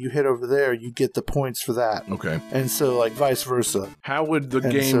shit you hit over there, you get the points for that. Okay. And so like vice versa. How would the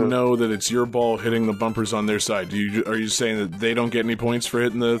game know that it's your ball hitting the bumpers on their side? Are you saying that they don't get any points for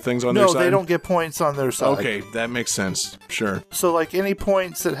hitting the things on their side? No, they don't get points on their side. Okay, that makes sense. Sure. So like any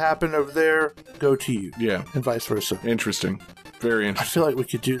points that happen over there go to you. Yeah. And vice versa. Interesting. Very I interesting. feel like we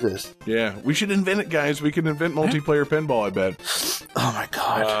could do this. Yeah, we should invent it, guys. We can invent multiplayer pinball, I bet. Oh my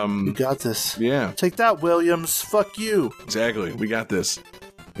god. We got this. Yeah. Take that, Williams. Fuck you. Exactly. We got this.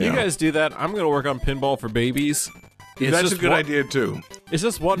 You guys do that. I'm going to work on pinball for babies. That's a good idea, too. It's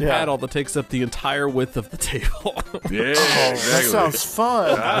just one paddle that takes up the entire width of the table. Yeah, exactly. That sounds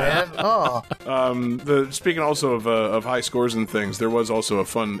fun, man. Oh. Speaking also of high scores and things, there was also a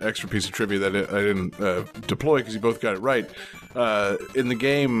fun extra piece of trivia that I didn't deploy because you both got it right. In the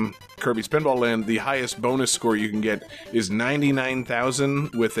game Kirby's Pinball Land, the highest bonus score you can get is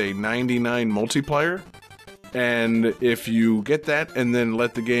 99,000 with a 99 multiplier. And if you get that and then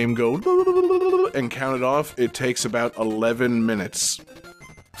let the game go and count it off, it takes about 11 minutes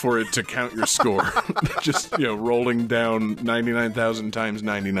for it to count your score. Just, rolling down 99,000 times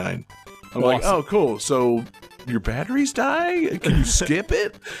 99. I'm like, oh, cool. So your batteries die? Can you skip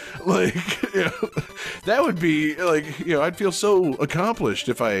it? Like, that would be like, I'd feel so accomplished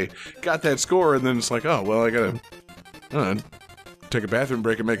if I got that score and then it's like, oh, well, I gotta take a bathroom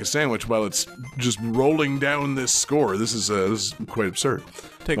break and make a sandwich while it's just rolling down this score. This is quite absurd.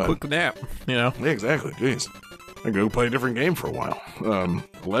 Take a quick nap, Yeah, exactly. Jeez. I can go play a different game for a while.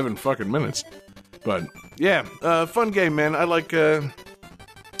 11 fucking minutes. But, yeah, fun game, man. I like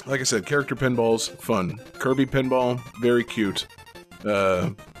I said, character pinball's fun. Kirby pinball, very cute.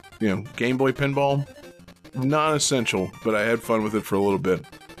 Game Boy pinball, non-essential, but I had fun with it for a little bit.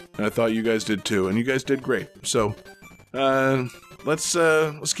 And I thought you guys did too, and you guys did great. So,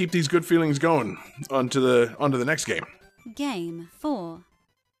 let's keep these good feelings going onto the next game. Game 4.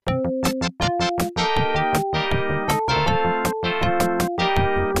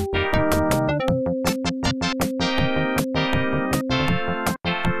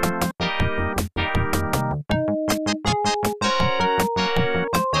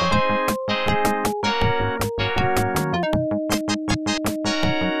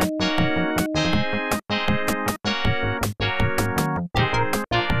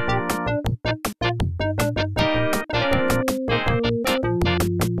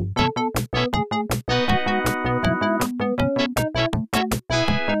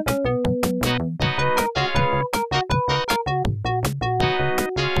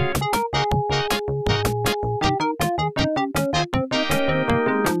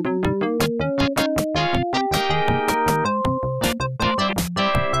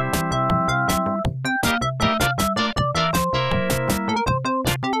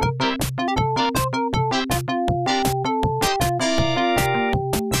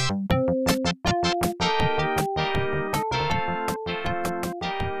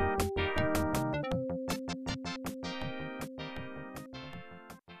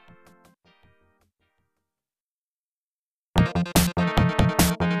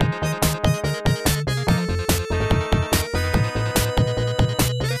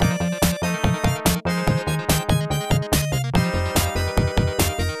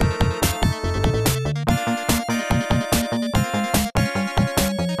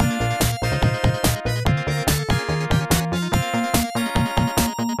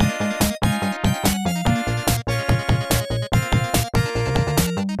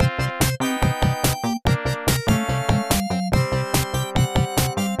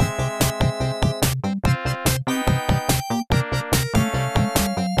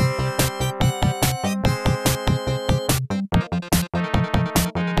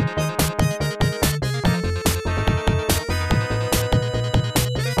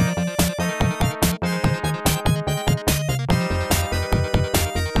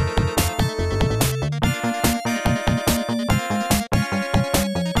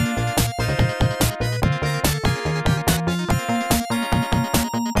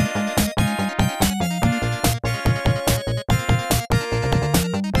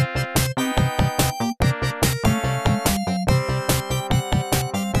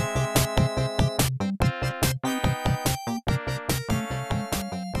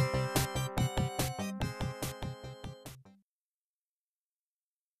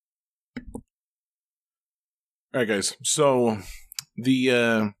 All right, guys. So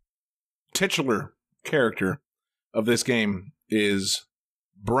the titular character of this game is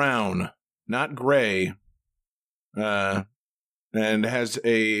brown, not gray, and has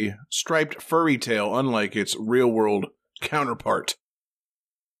a striped furry tail, unlike its real-world counterpart.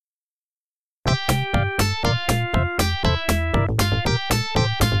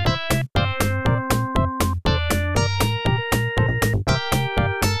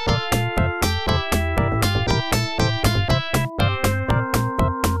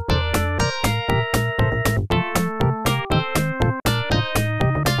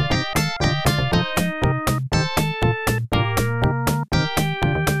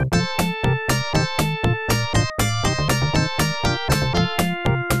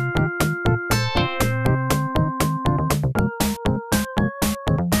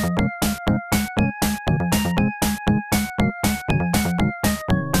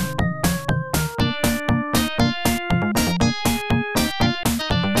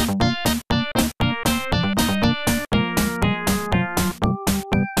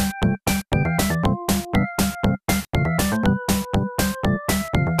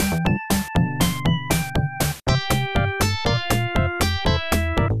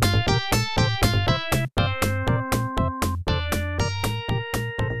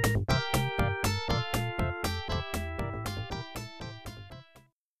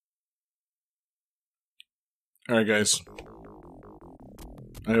 All right, guys.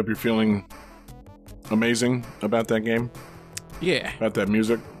 I hope you're feeling amazing about that game, Yeah. about that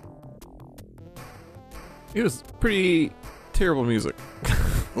music. It was pretty terrible music.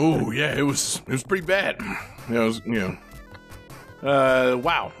 Oh, yeah, it was pretty bad. It was,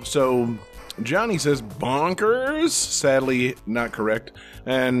 wow. So Johnny says bonkers. Sadly, not correct.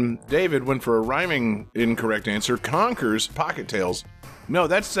 And David went for a rhyming incorrect answer. Conkers, pocket tails. No,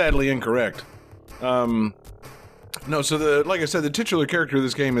 that's sadly incorrect. No, so like I said, the titular character of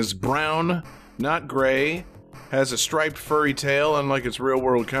this game is brown, not gray, has a striped furry tail, unlike its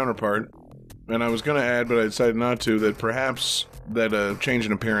real-world counterpart. And I was going to add, but I decided not to, that perhaps that change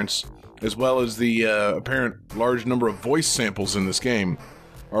in appearance, as well as the apparent large number of voice samples in this game,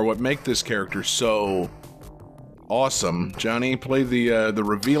 are what make this character so awesome. Johnny, play the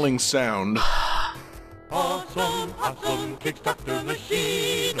revealing sound. Awesome, awesome, Kickstarter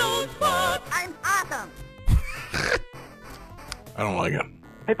machine knows what. I'm awesome. I don't like it.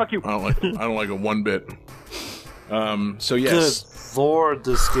 Hey, fuck you. I don't like it one bit. So yes. Good lord,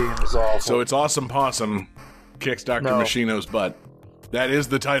 this game is awful. So it's Awesome Possum kicks Dr. No. Machino's butt. That is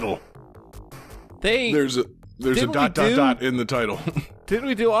the title. There's a Didn't dot in the title. Didn't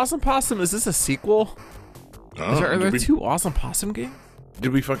we do Awesome Possum? Is this a sequel? Are there two Awesome Possum games?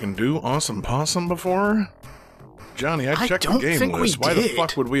 Did we fucking do Awesome Possum before? Johnny, I checked the don't game think we list. Why the did.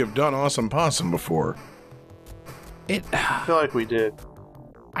 fuck would we have done Awesome Possum before? I feel like we did.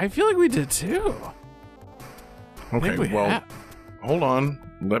 I feel like we did too. Okay, well, hold on.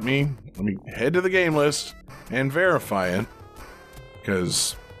 Let me head to the game list and verify it,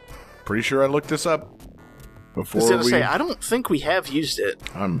 because pretty sure I looked this up before I was going to we. say, I don't think we have used it.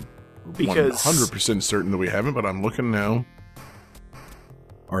 I'm Because- 100% certain that we haven't, but I'm looking now.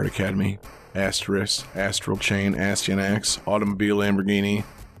 Art Academy, Asterisk, Astral Chain, Astion Axe, Automobile Lamborghini,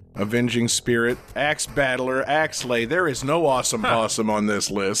 Avenging Spirit, Axe Battler, Axelay. There is no Awesome Possum on this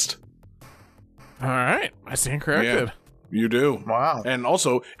list. All right, I stand corrected. Yeah, you do. Wow. And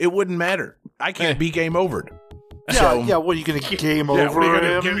also, it wouldn't matter. I can't be game overed. Yeah, So- yeah, what are you going to game Yeah, over what are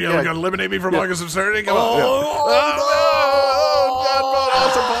you him? gonna, Yeah. gonna eliminate me from August Absurdity? Come on. Oh, Oh, God, brought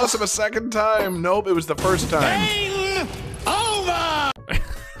Awesome Possum a second time. Nope, it was the first time. Game over!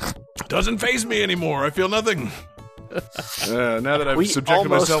 Doesn't faze me anymore. I feel nothing. Now that I've We subjected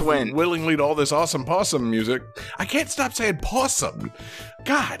almost myself win. willingly to all this Awesome Possum music, I can't stop saying possum.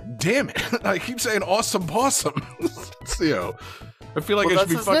 God damn it. I keep saying Awesome Possum. I feel like Well, I should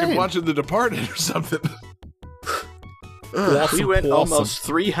be that's his fucking name. watching The Departed or something. We went Possum. almost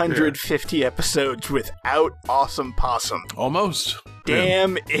 350 episodes without Awesome Possum. Almost.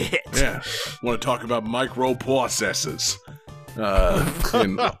 Damn it. Yeah. Want to talk about microprocessors.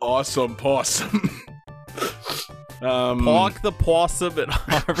 In Awesome Possum. Hawk the Possum at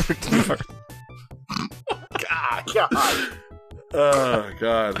Harvard. God. Oh,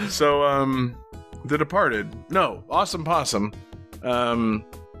 God. So, The Departed. No, Awesome Possum.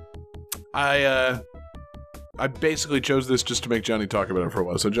 I basically chose this just to make Johnny talk about it for a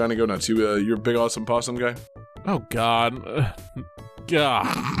while. So, Johnny, go nuts. You're a big Awesome Possum guy? Oh God,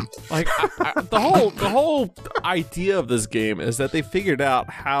 God! Like the whole idea of this game is that they figured out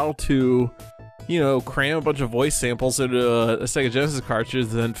how to, cram a bunch of voice samples into a Sega Genesis cartridge,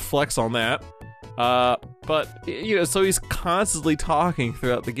 and then flex on that. But so he's constantly talking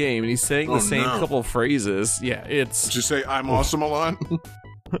throughout the game, and he's saying the same couple of phrases. Yeah, it's Did you say I'm awesome a lot?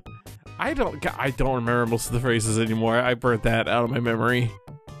 I don't remember most of the phrases anymore. I burnt that out of my memory.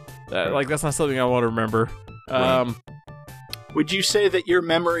 That's not something I want to remember. Right. Would you say that your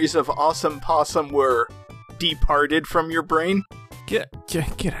memories of Awesome Possum were departed from your brain? Get out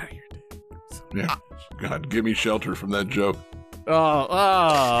of here, dude. Yeah. God, give me shelter from that joke.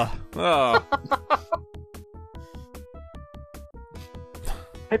 Oh.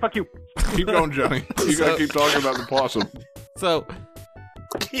 Hey, fuck you. Keep going, Johnny. You gotta keep talking about the possum. So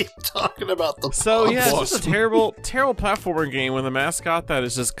Keep talking about the it's just a terrible platformer game with a mascot that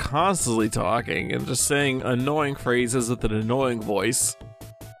is just constantly talking and just saying annoying phrases with an annoying voice.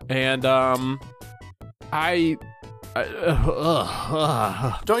 And Don't you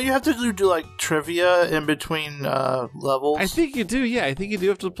have to do like trivia in between levels? I think you do. Yeah, I think you do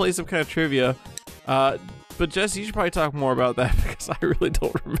have to play some kind of trivia. But Jesse, you should probably talk more about that because I really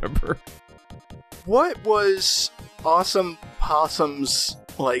don't remember. What was Awesome Possum's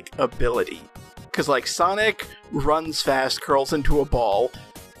ability? Because Sonic runs fast, curls into a ball.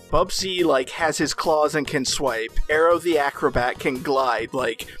 Bubsy has his claws and can swipe. Arrow the Acrobat can glide.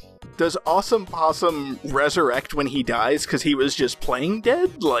 Does Awesome Possum resurrect when he dies because he was just playing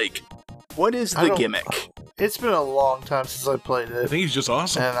dead? What is the gimmick? It's been a long time since I played it. I think he's just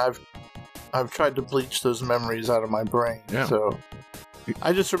awesome. And I've tried to bleach those memories out of my brain. Yeah. So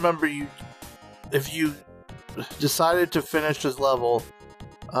I just remember if you decided to finish this level,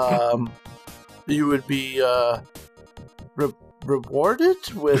 you would be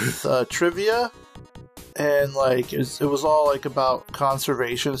rewarded with trivia, and it was all about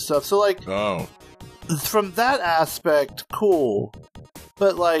conservation stuff. So from that aspect, cool.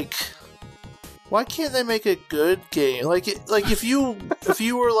 But why can't they make a good game? If you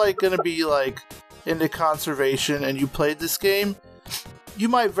were gonna be into conservation and you played this game, you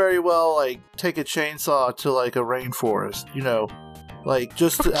might very well take a chainsaw to a rainforest,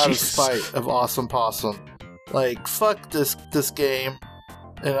 just out of spite of Awesome Possum. Fuck this game,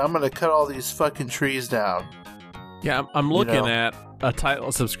 and I'm gonna cut all these fucking trees down. Yeah, I'm looking at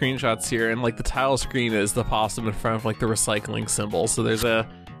some screenshots here, and the title screen is the possum in front of the recycling symbol. So there's a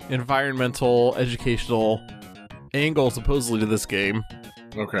environmental, educational angle supposedly to this game.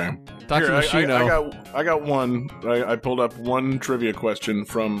 Okay. Dr. Machino. I got one. I pulled up one trivia question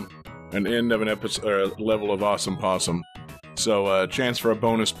from an end of an episode level of Awesome Possum. So, chance for a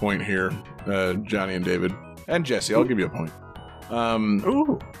bonus point here, Johnny and David. And Jesse, I'll give you a point.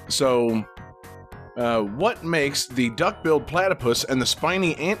 So, what makes the duck-billed platypus and the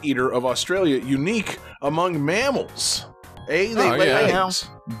spiny anteater of Australia unique among mammals? A, they lay eggs.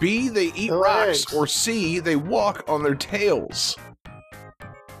 B, they eat rocks. Or C, they walk on their tails.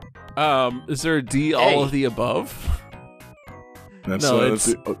 Is there a D, all of the above? That's, no, that's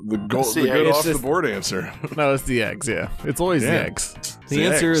the good off the board answer. No, it's the eggs, yeah. It's always the eggs. The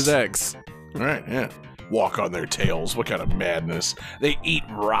answer is eggs. All right, yeah. Walk on their tails. What kind of madness? They eat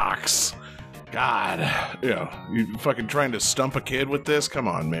rocks. God. You fucking trying to stump a kid with this? Come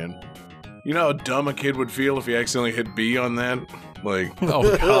on, man. You know how dumb a kid would feel if he accidentally hit B on that?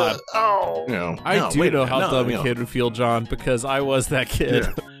 Oh, God. I do know how dumb a kid would feel, John, because I was that kid.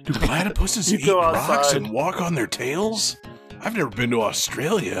 Yeah. Do platypuses eat rocks and walk on their tails? I've never been to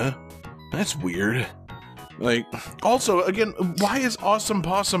Australia. That's weird. Also, again, why is Awesome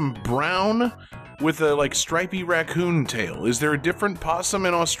Possum brown with a, stripy raccoon tail? Is there a different possum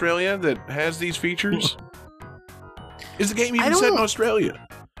in Australia that has these features? Is the game even set in Australia?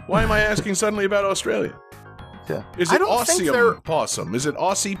 Why am I asking suddenly about Australia? Yeah. Is it Aussium possum? Is it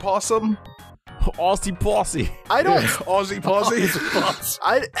Aussie possum? Aussie posse. I don't... Aussie posse?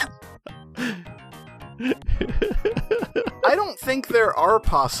 I don't think there are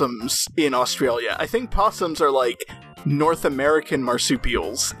possums in Australia. I think possums are North American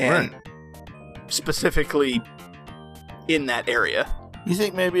marsupials, and specifically in that area. You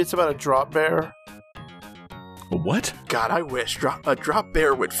think maybe it's about a drop bear? A what? God, I wish a drop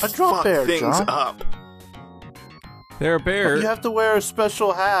bear would fuck things John. up. They're a bear. You have to wear a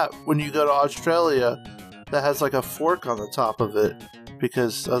special hat when you go to Australia that has a fork on the top of it,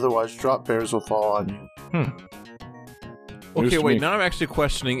 because otherwise drop bears will fall on you. Okay, wait, now I'm actually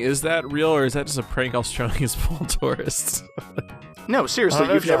questioning, is that real or is that just a prank Australians pull on tourists? No, seriously,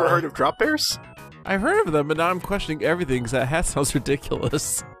 you've never heard of drop bears? I've heard of them, but now I'm questioning everything because that hat sounds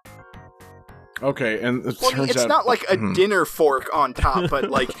ridiculous. Okay, and it's not a dinner fork on top,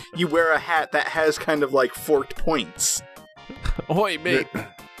 but you wear a hat that has kind of forked points. Oi, mate.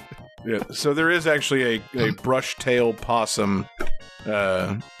 Yeah, so there is actually a brush tail possum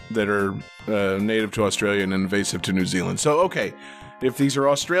that are native to Australia and invasive to New Zealand. So, okay, if these are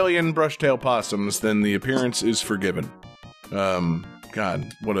Australian brush-tail possums, then the appearance is forgiven.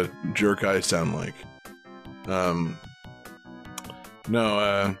 God, what a jerk I sound like.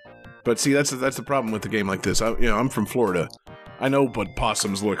 But see, that's the problem with the game like this. I'm from Florida. I know what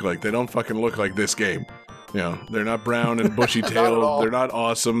possums look like. They don't fucking look like this game. They're not brown and bushy-tailed. They're not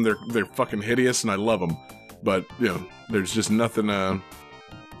awesome. They're fucking hideous, and I love them. But, there's just nothing,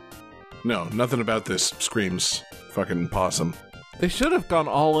 nothing about this screams fucking possum. They should have gone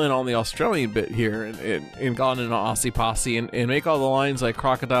all in on the Australian bit here and gone into Aussie Posse and make all the lines like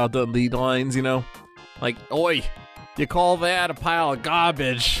Crocodile Dundee lines, Like, oi, you call that a pile of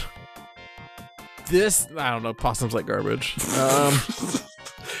garbage? I don't know, possums like garbage.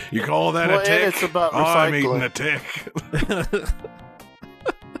 You call that a tick? It's about I'm recycling. eating a tick.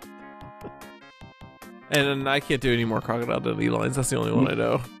 And I can't do any more Crocodile Dundee lines. That's the only one I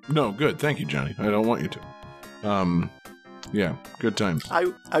know. No, good. Thank you, Johnny. I don't want you to. Yeah, good times.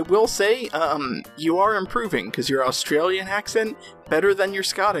 I will say, you are improving, because your Australian accent, better than your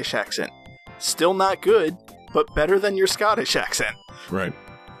Scottish accent. Still not good, but better than your Scottish accent. Right.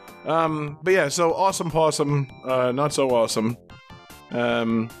 But yeah, so awesome possum, not so awesome.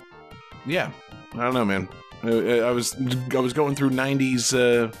 Yeah, I don't know, man. I was going through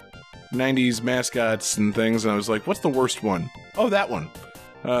 90s mascots and things, and I was like, what's the worst one? Oh, that one.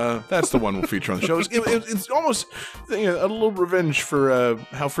 That's the one we'll feature on the show. It's almost a little revenge for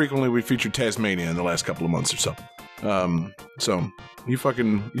how frequently we featured Tasmania in the last couple of months or so. So you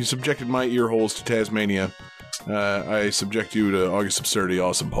subjected my ear holes to Tasmania. I subject you to August Absurdity,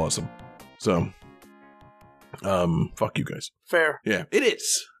 awesome possum. So, fuck you guys. Fair. Yeah, it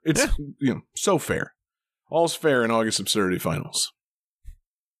is. It's so fair. All's fair in August Absurdity finals.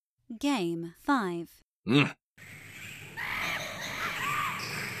 Game 5.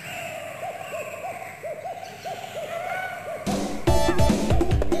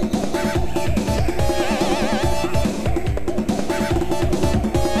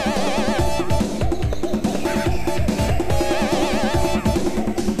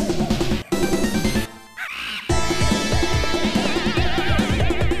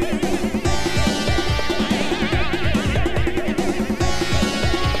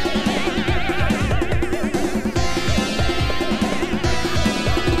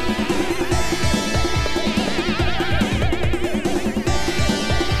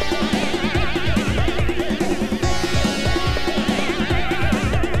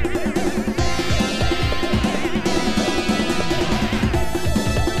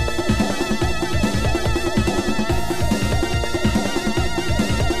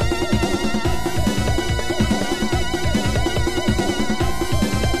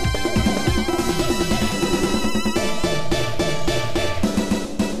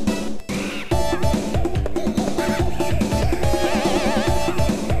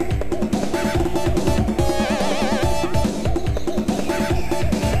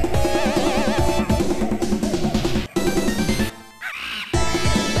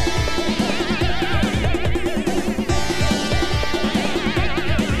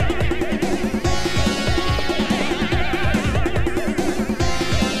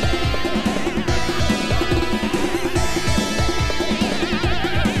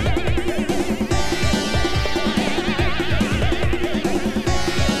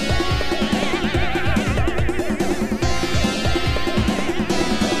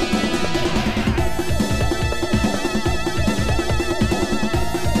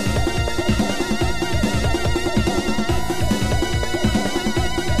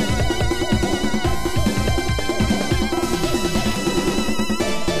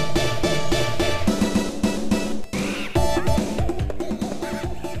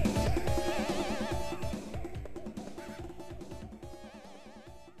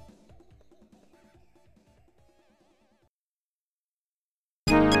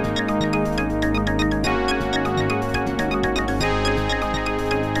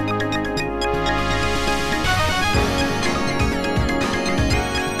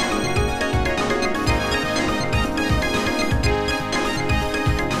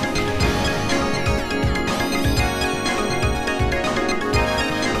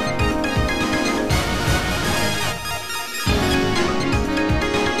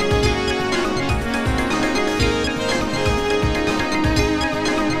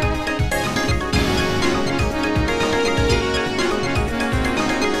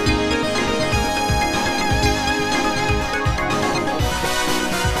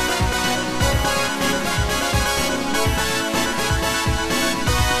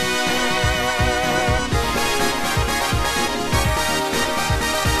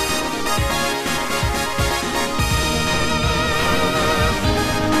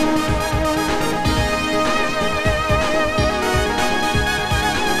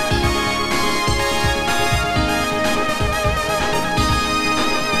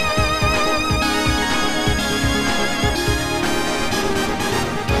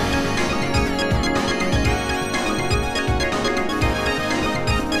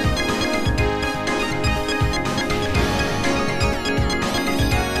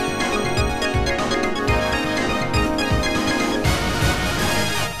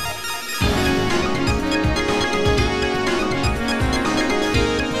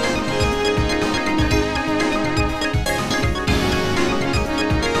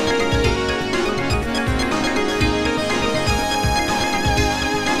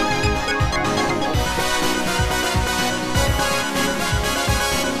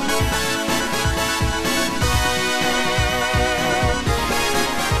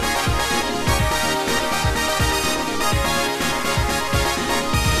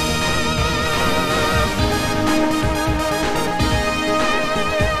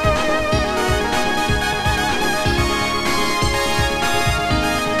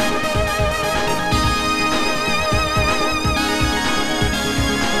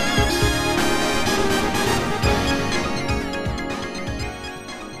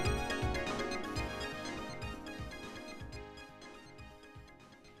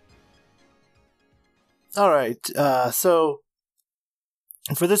 All right. So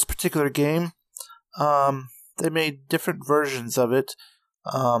for this particular game, they made different versions of it.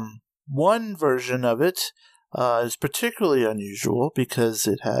 One version of it is particularly unusual because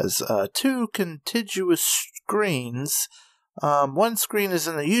it has 2 contiguous screens. One screen is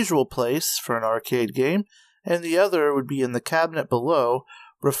in the usual place for an arcade game, and the other would be in the cabinet below,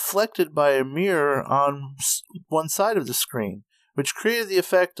 reflected by a mirror on one side of the screen, which created the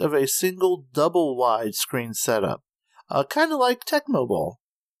effect of a single double-wide screen setup. Kind of like Tecmo Bowl.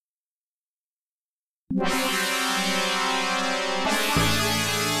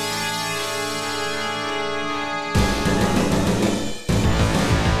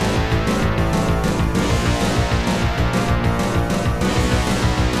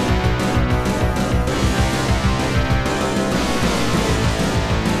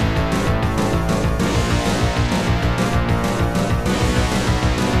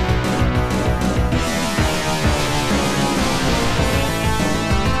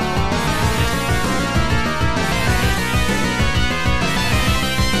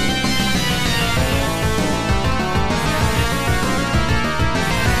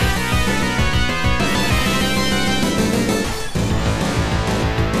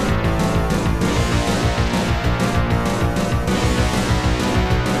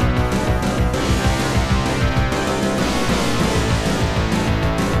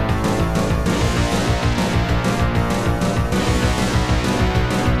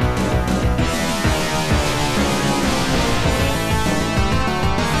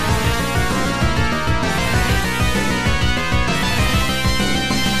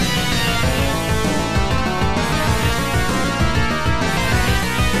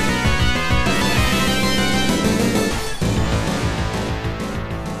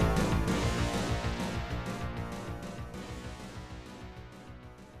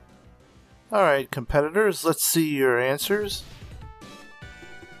 Alright, competitors, let's see your answers.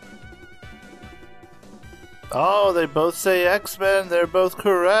 Oh, they both say X-Men. They're both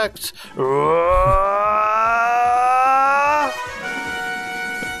correct.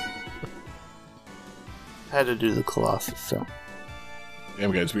 Had to do the Colossus, so.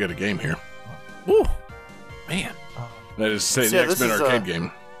 Damn, guys, we got a game here. Woo! Man. That is, say, So, the yeah, this X-Men is, arcade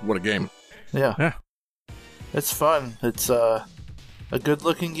game. What a game. Yeah. It's fun. It's a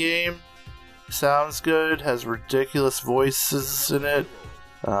good-looking game. Sounds good. Has ridiculous voices in it.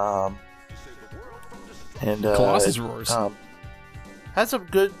 And Colossus roars. Has a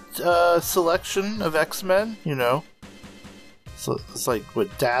good selection of X-Men, you know. So it's like what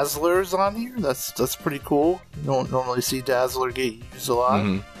Dazzler's on here. That's pretty cool. You don't normally see Dazzler get used a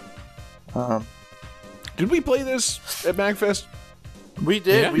lot. Mm-hmm. Did we play this at MagFest? We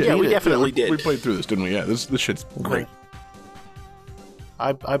did. Yeah, we we beat it. definitely did. We played through this, didn't we? Yeah, this shit's great.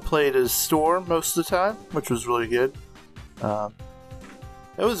 I played as Storm most of the time, which was really good. It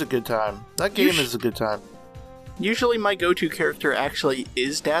was a good time. That game is a good time. Usually my go-to character actually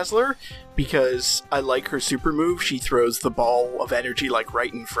is Dazzler, because I like her super move. She throws the ball of energy like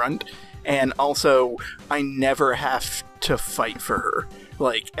right in front, and also I never have to fight for her.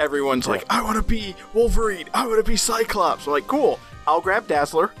 Like, everyone's like, I want to be Wolverine, I want to be Cyclops. I'm like, cool, I'll grab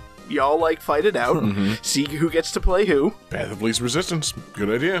Dazzler. Y'all, like, fight it out, see who gets to play who. Path of least resistance. Good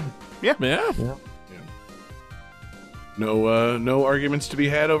idea. Yeah. No arguments to be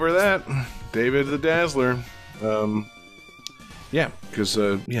had over that. David the Dazzler. Yeah, because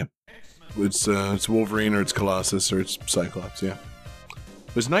it's Wolverine or it's Colossus or it's Cyclops. Yeah.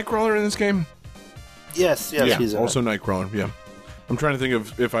 Was Nightcrawler in this game? Yes, Yeah, he's in also it. Nightcrawler. Yeah. I'm trying to think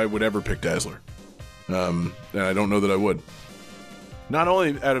of if I would ever pick Dazzler. And I don't know that I would. Not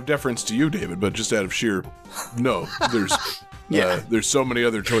only out of deference to you, David, but just out of sheer no. There's so many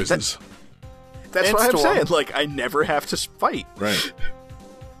other choices. That's And what I'm Storm. saying. Like, I never have to fight. Right.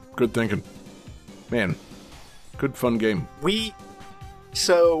 Good thinking. Man, good fun game. When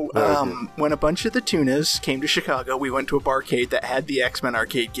a bunch of the Tunas came to Chicago, we went to a barcade that had the X-Men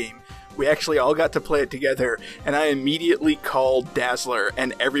arcade game. We actually all got to play it together, and I immediately called Dazzler,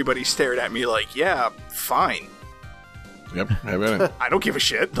 and everybody stared at me like, yeah, fine. Yep, have at it. I don't give a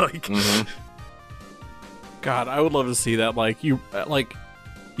shit. Like, God, I would love to see that. Like, you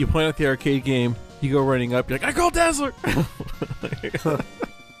point at the arcade game, you go running up, you're like, I called Dazzler!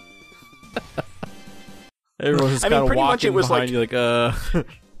 Everyone's just kind of pretty much walking it was behind like- you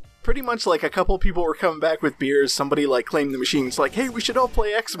pretty much like a couple people were coming back with beers. Somebody like claimed the machine. It's like, hey, we should all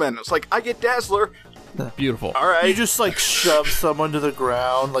play X-Men. It's like, I get Dazzler. beautiful. All right. You just like shove someone to the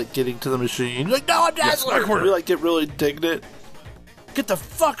ground, like getting to the machine. You're like, no, I'm Dazzler. You like get really indignant. Get the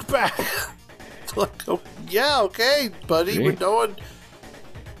fuck back. It's like, oh, yeah, okay, buddy, See? we're doing.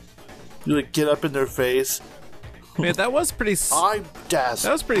 You like get up in their face. Man, that was pretty. I'm dazzled.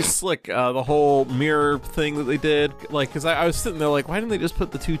 That was pretty slick. The whole mirror thing that they did, like, because I was sitting there like, why didn't they just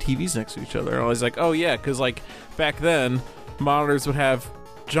put the two TVs next to each other? And I was like, oh yeah, because like back then, monitors would have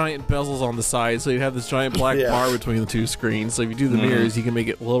giant bezels on the side, so you'd have this giant black bar between the two screens. So if you do the mirrors, you can make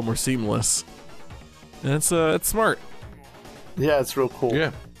it a little more seamless. And it's smart. Yeah, it's real cool.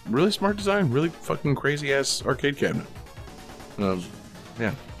 Yeah, really smart design. Really fucking crazy ass arcade cabinet. Yeah,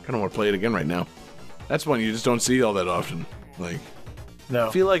 kind of want to play it again right now. That's one you just don't see all that often. Like, No.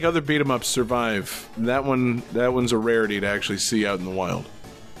 I feel like other beat 'em ups survive. That one's a rarity to actually see out in the wild.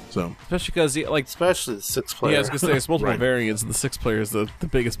 So, Especially because, like, Especially the 6-player. yeah, I was gonna say it's multiple Right. variants, and the 6-player is the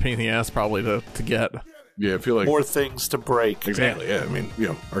biggest pain in the ass probably to get. yeah, I feel like More things to break. exactly. Yeah, I mean,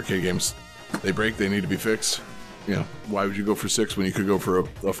 arcade games, they break, they need to be fixed. Why would you go for 6 when you could go for a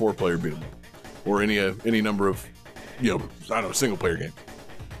 4-player beat 'em up, or any number of, I don't know, single-player game.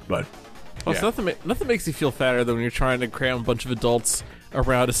 But Also, nothing makes you feel fatter than when you're trying to cram a bunch of adults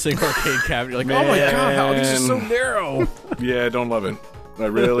around a single arcade cabinet. You're like, oh my god, how these are so narrow. yeah, I don't love it. I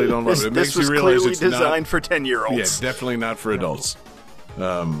really don't love it. It This makes was you realize clearly it's designed not, for 10-year-olds. yeah, definitely not for adults.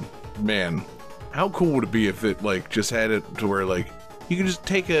 Man, how cool would it be if it like just had it to where like you can just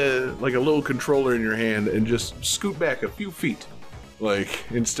take a little controller in your hand and just scoot back a few feet, like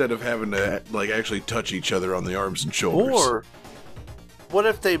instead of having to like actually touch each other on the arms and shoulders. Or what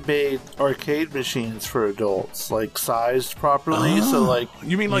if they made arcade machines for adults, like sized properly? So, like,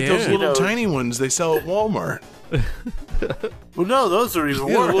 you mean like Yeah. those little You know- tiny ones they sell at Walmart? well, no, those are even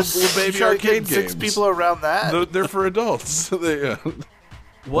Yeah, worse. little baby You try to get arcade 6 games. people around that. They're for adults.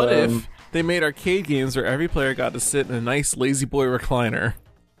 What if they made arcade games where every player got to sit in a nice lazy boy recliner?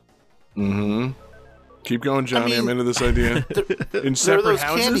 Keep going, Johnny. I'm into this idea. In There are separate those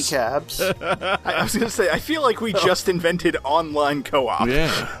candy houses. cabs. I was going to say, I feel like we just invented online co-op.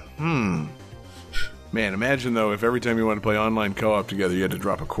 Yeah. Man, imagine though if every time you wanted to play online co-op together, you had to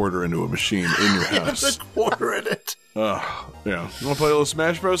drop a quarter into a machine in your There's house. a quarter in it. Yeah. You want to play a little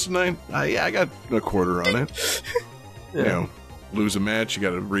Smash Bros tonight? Yeah, I got a quarter on it. Lose a match, you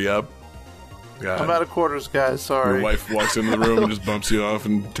got to re-up. God. I'm out of quarters, guys. Sorry. Your wife walks into the room and just bumps you off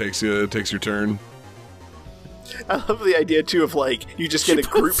and takes your turn. I love the idea, too, of, like, you just get a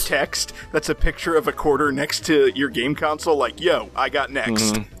group text that's a picture of a quarter next to your game console, like, yo, I got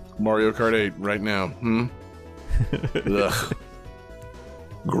next. Mario Kart 8 right now. Ugh.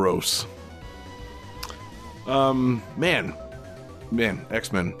 Gross. Man,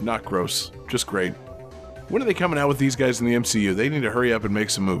 X-Men, not gross, just great. When are they coming out with these guys in the MCU? They need to hurry up and make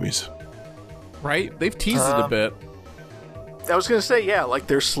some movies. Right? They've teased it a bit, I was going to say, yeah, like,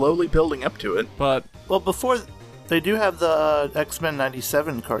 they're slowly building up to it. but Well, before they do have the X-Men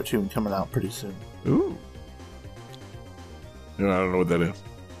 97 cartoon coming out pretty soon. ooh, I don't know what that is.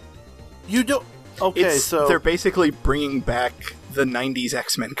 You don't. Okay, so they're basically bringing back the 90s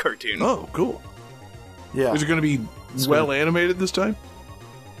X-Men cartoon. Oh, cool. yeah, Is it going to be well animated this time?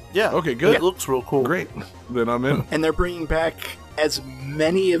 yeah. Okay, good. It looks real cool. Great. Then I'm in. And they're bringing back as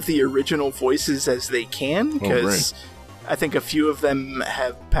many of the original voices as they can, because I think a few of them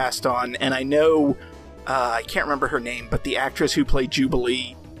have passed on, and I know, I can't remember her name, but the actress who played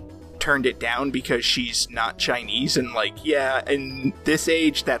Jubilee turned it down because she's not Chinese, and like, yeah, in this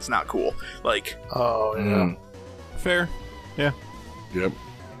age, that's not cool. Like, Oh yeah. fair. Yeah. Yep.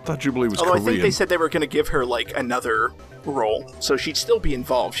 Thought Jubilee was although Korean. I think they said they were going to give her, like, another role, so she'd still be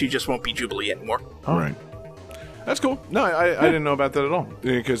involved, she just won't be Jubilee anymore. Right. That's cool. No, I didn't know about that at all.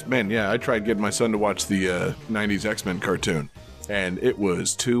 Because, man, I tried getting my son to watch the 90s X-Men cartoon, and it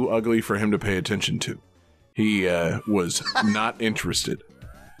was too ugly for him to pay attention to. He was not interested.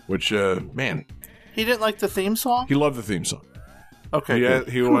 Which, man, He didn't like the theme song. he loved the theme song. Okay, Yeah, good.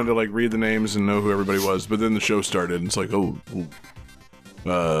 he wanted to, like, read the names and know who everybody was, but then the show started, and it's like,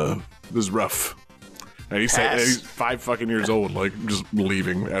 this is rough. And he's 5 fucking years old, like, just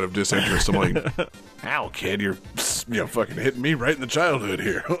leaving out of disinterest. I'm like, ow, kid, you're fucking hitting me right in the childhood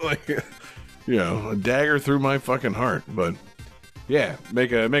here. Like, a dagger through my fucking heart. But, yeah,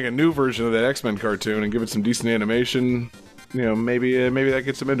 make a new version of that X-Men cartoon and give it some decent animation. Maybe that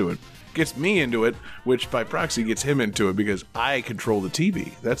gets him into it. Gets me into it, which by proxy gets him into it because I control the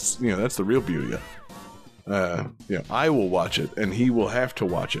TV. That's the real beauty of it. I will watch it, and he will have to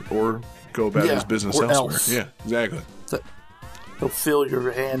watch it, or go about his business or elsewhere. else. Yeah, exactly. He'll fill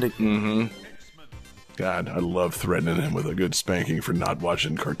your hand again. God, I love threatening him with a good spanking for not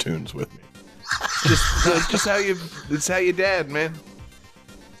watching cartoons with me. It's how you dad, man.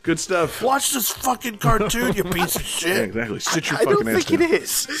 Good stuff. Watch this fucking cartoon, you piece of Yeah, shit. exactly. Sit your I fucking don't ass think down. it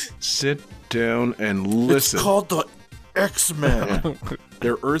is. Sit down and listen. It's called the X-Men.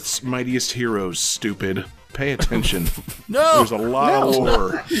 They're Earth's mightiest heroes, stupid. Pay attention. No! There's a lot of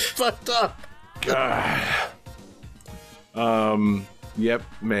lore. You fucked up. God. Yep,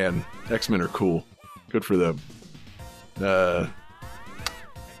 man. X-Men are cool. Good for them.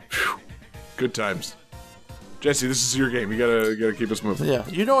 Phew. Good times. Jesse, this is your game. You gotta keep us moving. Yeah.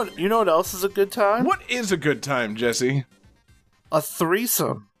 You know what else is a good time? What is a good time, Jesse? A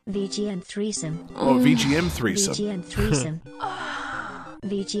threesome. VGN threesome. Oh, VGM threesome. VGN threesome.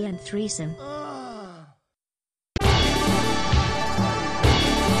 VGN threesome.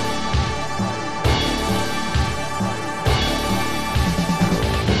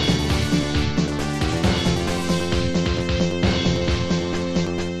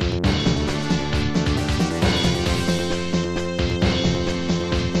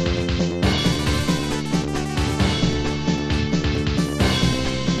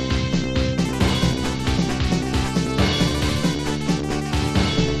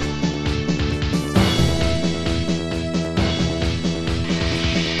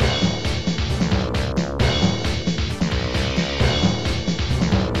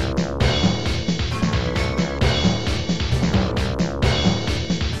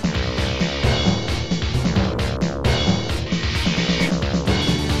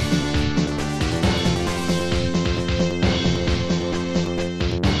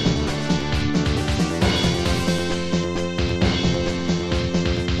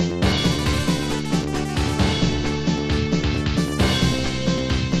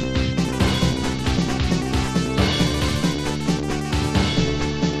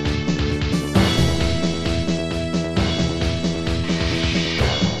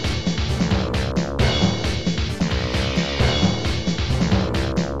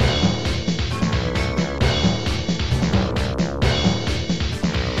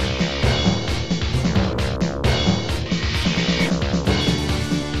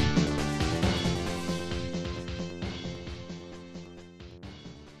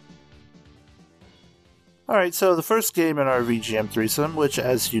 Alright, so the first game in our VGM threesome, which,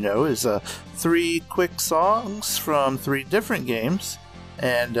 as you know, is 3 quick songs from 3 different games,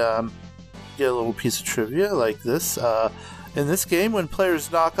 and get a little piece of trivia like this. In this game, when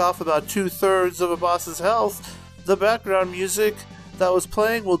players knock off about 2/3 of a boss's health, the background music that was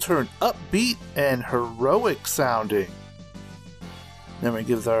playing will turn upbeat and heroic sounding. Then we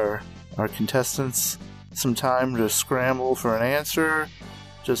give our contestants some time to scramble for an answer.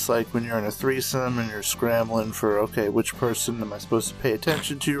 Just like when you're in a threesome and you're scrambling for, okay, which person am I supposed to pay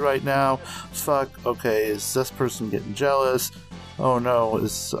attention to right now? Fuck, okay, is this person getting jealous? Oh no,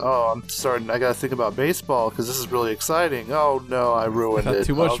 I gotta think about baseball because this is really exciting. Oh no, I ruined it.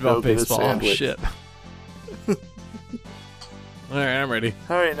 Too much I'll about go get a baseball. Oh, sandwich. shit. Alright, I'm ready.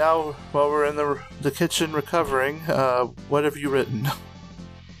 Alright, now while we're in the kitchen recovering, what have you written?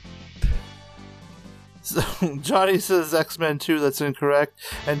 So, Johnny says X-Men 2, that's incorrect.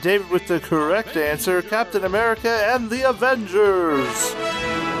 And David with the correct answer, Captain America and the Avengers!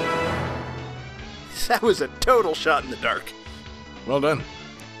 That was a total shot in the dark. Well done.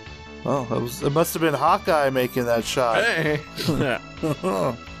 Oh, it must have been Hawkeye making that shot. Hey.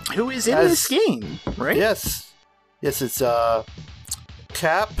 Who is in this game, right? Yes. Yes, it's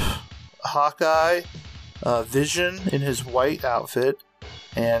Cap, Hawkeye, Vision in his white outfit,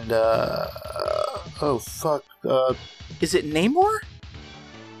 and oh fuck, Is it Namor?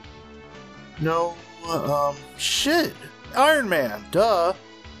 no, shit, Iron Man, duh,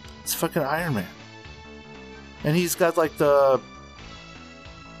 it's fucking Iron Man, and he's got like the,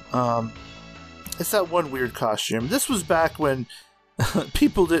 it's that one weird costume. This was back when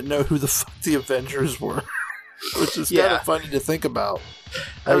people didn't know who the fuck the Avengers were, which is kind of funny to think about.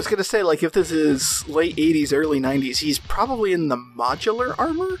 I was gonna say, like, if this is late 80s, early 90s, he's probably in the modular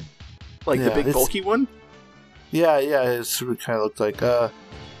armor? Like the big bulky one? Yeah, it's what it kind of looked like.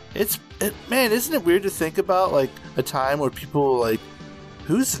 Man, isn't it weird to think about, like, a time where people were like,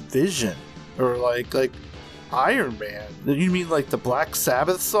 who's Vision? Or like Iron Man? You mean like the Black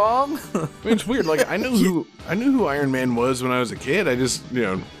Sabbath song? I mean, it's weird. Like I knew who Iron Man was when I was a kid. I just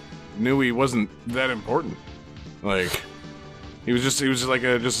knew he wasn't that important. Like he was just like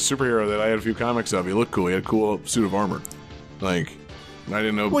just a superhero that I had a few comics of. He looked cool. He had a cool suit of armor. Like I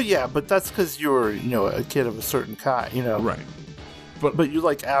didn't know. Well, yeah, but that's because you were a kid of a certain kind. Right. But you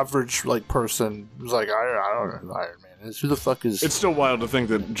like average like person was like I don't know who Iron Man is. Who the fuck is? It's still wild to think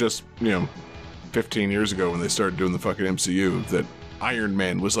that just 15 years ago when they started doing the fucking MCU that Iron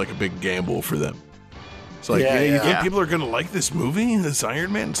Man was like a big gamble for them. It's like, you think people are gonna like this movie, this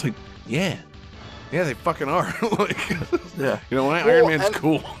Iron Man? It's like, yeah, they fucking are. Like, yeah, why? Iron Man's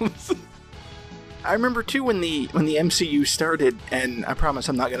cool. I remember too when the MCU started, and I promise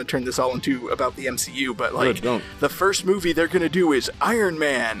I'm not going to turn this all into about the MCU, but like Good, don't. the first movie they're going to do is Iron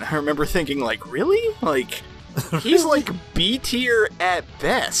Man. I remember thinking like, really? Like he's like B tier at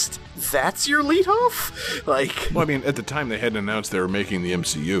best. That's your lead off? Like, well, I mean, at the time they hadn't announced they were making the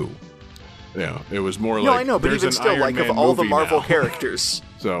MCU. Yeah, it was more no, like I know, but there's even an still, Iron like Man of all the movie Marvel now. characters.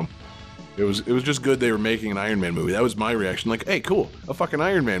 So it was just good they were making an Iron Man movie. That was my reaction. Like, hey, cool, a fucking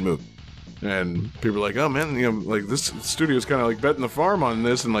Iron Man movie. And people were like, oh man, you know, like this studio's kind of like betting the farm on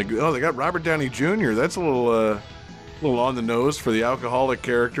this, and like, oh, they got Robert Downey Jr. That's a little on the nose for the alcoholic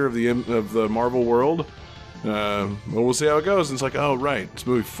character of the Marvel world. Well, we'll see how it goes. And it's like, oh right, this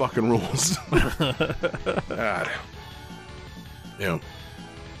movie fucking rules. God. You know,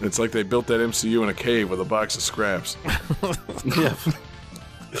 it's like they built that MCU in a cave with a box of scraps. Yeah.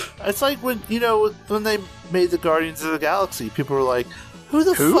 It's like when they made the Guardians of the Galaxy, people were like, who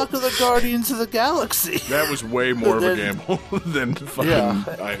the fuck are the Guardians of the Galaxy? That was way more of a gamble than fucking,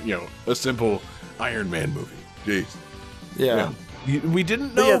 a simple Iron Man movie. Jeez. Yeah. We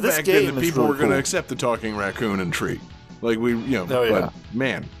didn't know this back then game that is people really were going to cool. accept the talking raccoon and tree. Like, Oh, yeah. but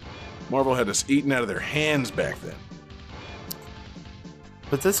man, Marvel had us eaten out of their hands back then.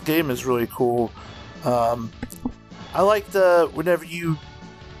 But this game is really cool. I like whenever you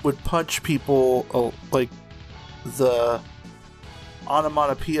would punch people, like the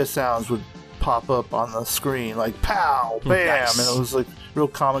onomatopoeia sounds would pop up on the screen, like pow, bam, Nice. and it was like real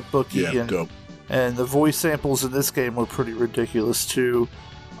comic booky. Yeah, dope. And the voice samples in this game were pretty ridiculous too.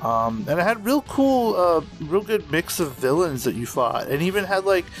 And it had real cool, real good mix of villains that you fought, and even had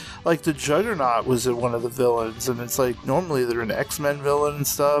like the Juggernaut was one of the villains, and it's like normally they're an X-Men villain and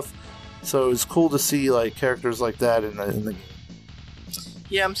stuff. So it's cool to see like characters like that in the game.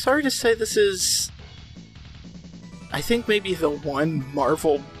 Yeah, I'm sorry to say this is, I think maybe the one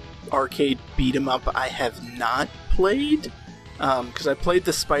Marvel arcade beat 'em up I have not played. Because I played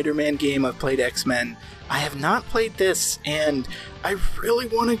the Spider-Man game, I've played X-Men. I have not played this, and I really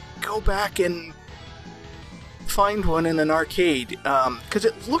want to go back and find one in an arcade. Because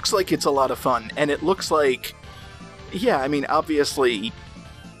it looks like it's a lot of fun, and it looks like, yeah, I mean, obviously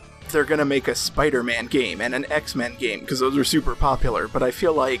they're going to make a Spider-Man game and an X-Men game, because those are super popular, but I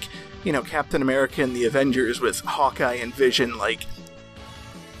feel like, Captain America and the Avengers with Hawkeye and Vision, like,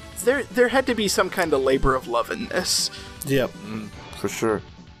 there had to be some kind of labor of love in this. Yep, for sure.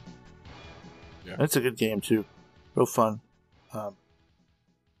 Yeah. It's a good game too, real fun.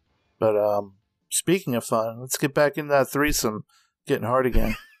 But speaking of fun, let's get back into that threesome, getting hard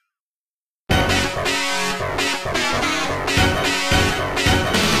again.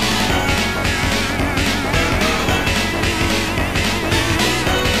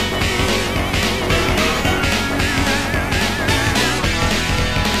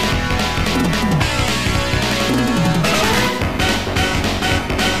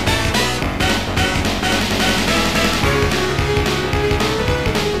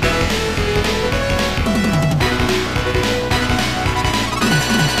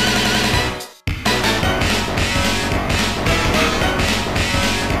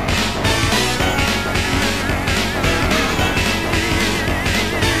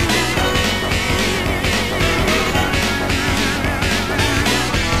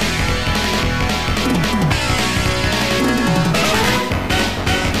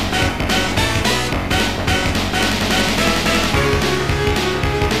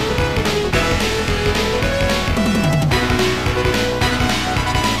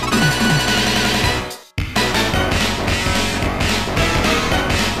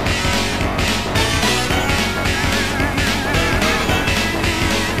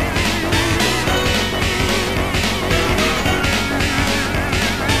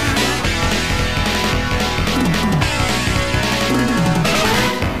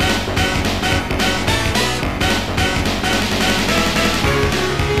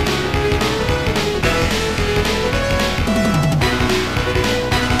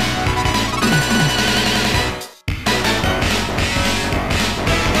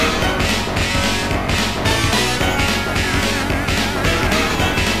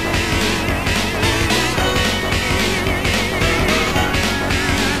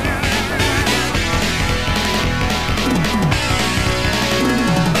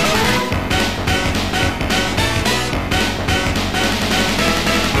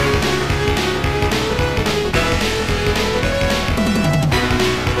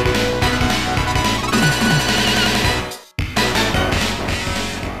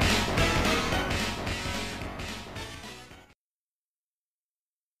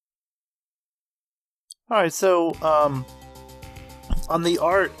 Alright, so, on the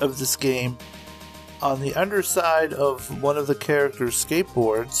art of this game, on the underside of one of the characters'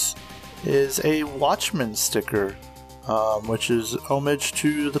 skateboards is a Watchmen sticker, which is homage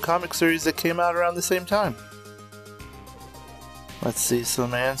to the comic series that came out around the same time. Let's see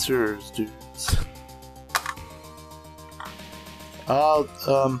some answers, dudes.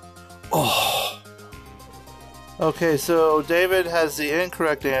 Okay, so David has the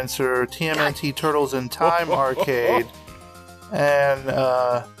incorrect answer, TMNT Turtles in Time Arcade.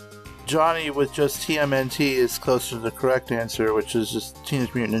 And Johnny with just TMNT is closer to the correct answer, which is just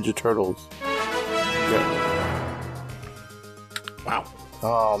Teenage Mutant Ninja Turtles. Yeah. Wow.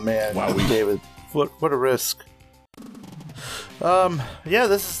 Oh man, wow, David, what a risk. Yeah,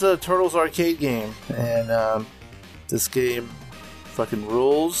 this is the Turtles arcade game, and this game fucking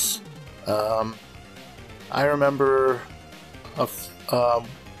rules. I remember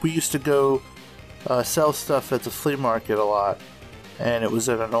we used to go sell stuff at the flea market a lot, and it was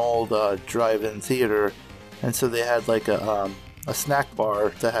at an old drive-in theater, and so they had like a snack bar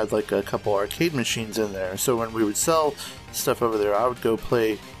that had like a couple arcade machines in there. So when we would sell stuff over there, I would go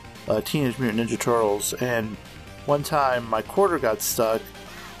play Teenage Mutant Ninja Turtles, and one time my quarter got stuck,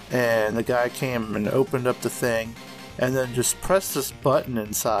 and the guy came and opened up the thing, and then just pressed this button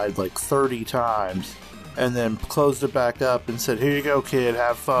inside like 30 times, and then closed it back up and said, "Here you go, kid,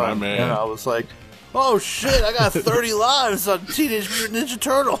 have fun." My man. And I was like, "Oh shit, I got 30 lives on Teenage Mutant Ninja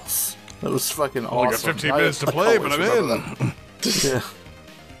Turtles." It was fucking awesome. Only got 15 minutes to play, but I'm in. Yeah.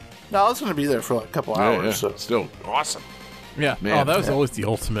 No, I was going to be there for like a couple hours. Yeah. So. Still awesome. Yeah. Man. Oh, that was always the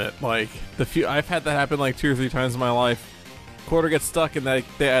ultimate. Like I've had that happen like 2 or 3 times in my life. Quarter gets stuck, and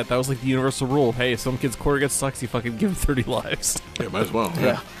that was like the universal rule. Hey, if some kid's quarter gets stuck, so you fucking give him 30 lives. Yeah, might as well.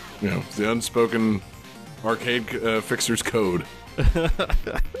 Yeah. You know, the unspoken arcade fixer's code.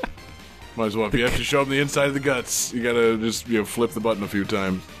 Might as well. If you have to show them the inside of the guts, you gotta just flip the button a few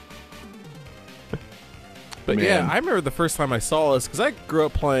times. But Man. yeah, I remember the first time I saw this, because I grew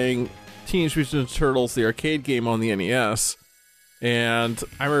up playing Teenage Mutant Ninja Turtles, the arcade game on the NES. And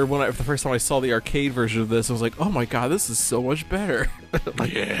I remember the first time I saw the arcade version of this, I was like, oh my god, this is so much better.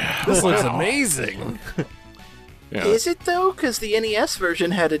 Yeah. This looks amazing. Yeah. Is it though? Because the NES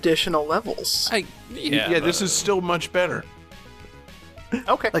version had additional levels. Yeah, this is still much better.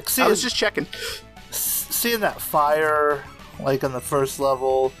 Okay, Like, I was just checking. Seeing that fire, like on the first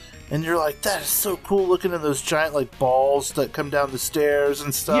level, and you're like, that is so cool looking at those giant like balls that come down the stairs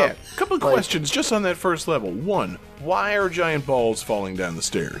and stuff. Yeah, a couple of questions just on that first level. One, why are giant balls falling down the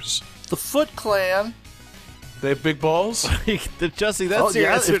stairs? The Foot Clan. They have big balls? Jesse, that's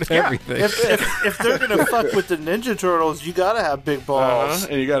your answer to everything. If they're gonna fuck with the Ninja Turtles, you gotta have big balls.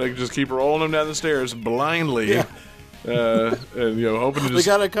 And you gotta just keep rolling them down the stairs blindly. Yeah. And hoping to We just...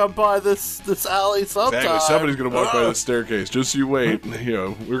 gotta come by this alley sometime. Exactly. Somebody's gonna walk by the staircase. Just you wait.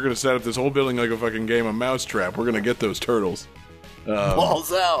 We're gonna set up this whole building like a fucking game of Mousetrap. We're gonna get those turtles.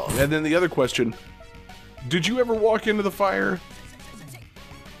 Balls out. And then the other question: did you ever walk into the fire?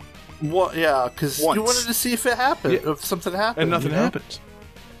 What? Yeah, because you Once. wanted to see if it happened, Yeah. if something happened. And nothing happens.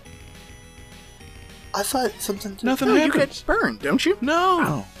 I thought something. Nothing No, you happens. get burned, don't you?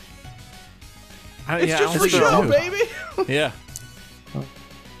 No. It's yeah, just I for don't think show, so. baby. Yeah.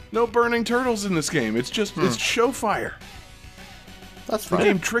 No burning turtles in this game. It's just it's show fire. That's The fine.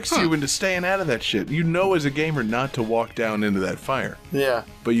 game tricks you into staying out of that shit. You know as a gamer not to walk down into that fire. Yeah.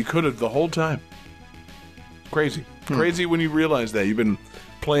 But you could have the whole time. Crazy. Crazy when you realize that. You've been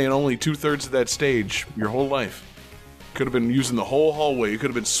playing only 2/3 of that stage your whole life. Could have been using the whole hallway. You could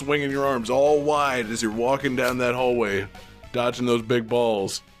have been swinging your arms all wide as you're walking down that hallway, dodging those big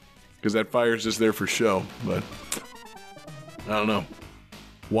balls. Because that fire's just there for show. But, I don't know.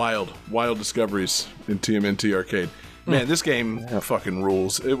 Wild discoveries in TMNT Arcade. Man, this game fucking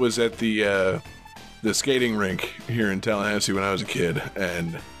rules. It was at the skating rink here in Tallahassee when I was a kid,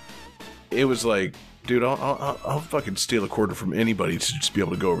 and it was like, dude, I'll fucking steal a quarter from anybody to just be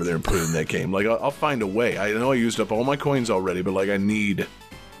able to go over there and put it in that game. Like, I'll find a way. I know I used up all my coins already, but like, I need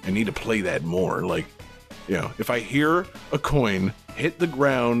to play that more. Like, if I hear a coin hit the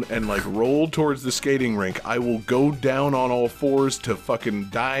ground and like roll towards the skating rink, I will go down on all fours to fucking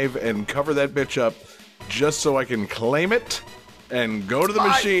dive and cover that bitch up just so I can claim it and go to the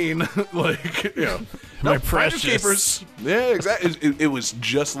machine. Like, My finders precious. keepers. Yeah, exactly. It was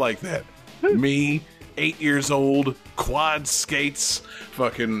just like that. Me, 8 years old, quad skates,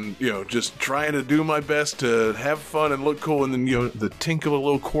 fucking, just trying to do my best to have fun and look cool, and then, the tink of a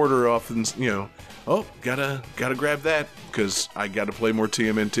little quarter off, and, oh, gotta grab that, because I gotta play more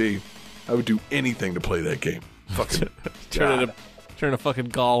TMNT. I would do anything to play that game. Fucking Turn a fucking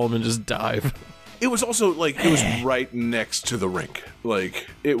golem and just dive. It was also, like, it was right next to the rink. Like,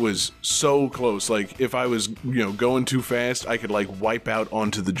 it was so close. Like, if I was, going too fast, I could, like, wipe out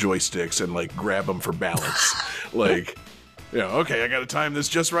onto the joysticks and, like, grab them for balance. Like, okay, I gotta time this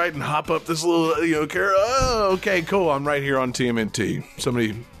just right and hop up this little, carrot. Oh, okay, cool, I'm right here on TMNT. I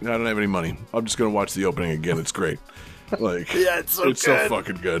don't have any money. I'm just gonna watch the opening again. It's great. Like, Yeah, it's so so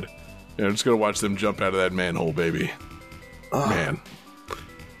fucking good. I'm just gonna watch them jump out of that manhole, baby. Man.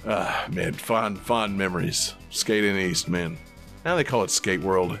 Man, fond memories. Skating East, man. Now they call it Skate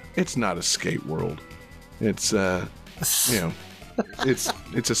World. It's not a skate world. It's, it's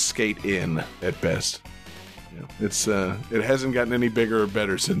a skate in at best. It hasn't gotten any bigger or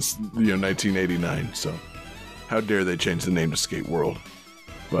better since 1989. So, how dare they change the name to Skate World?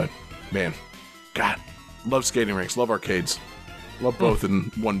 But man, God, love skating rinks, love arcades, love both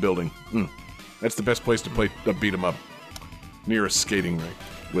in one building. That's the best place to play a beat 'em up, near a skating rink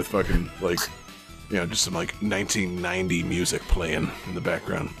with fucking just some like 1990 music playing in the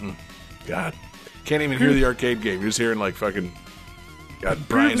background. God, can't even hear the arcade game. You're just hearing like fucking. God,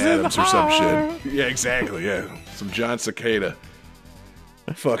 Brian Adams or some shit. Yeah, exactly, yeah. Some John Cicada.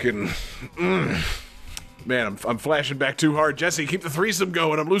 Fucking... Man, I'm flashing back too hard. Jesse, keep the threesome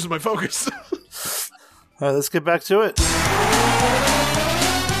going. I'm losing my focus. All right, let's get back to it.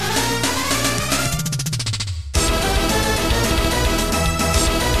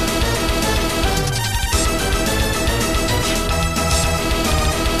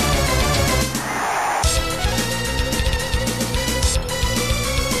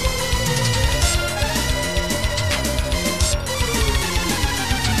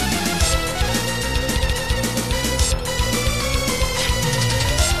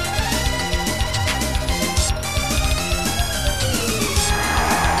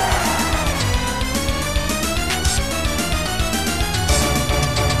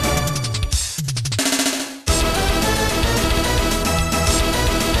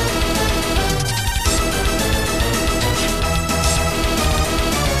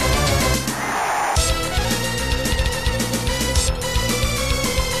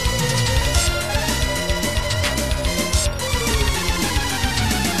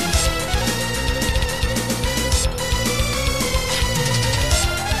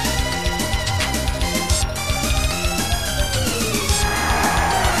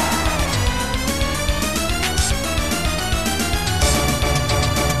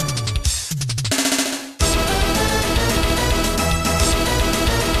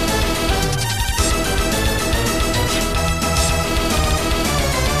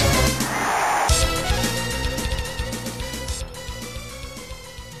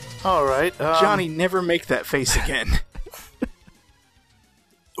 All right. Johnny, never make that face again.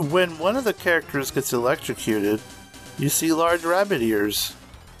 When one of the characters gets electrocuted, you see large rabbit ears.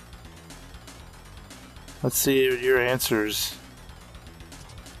 Let's see your answers.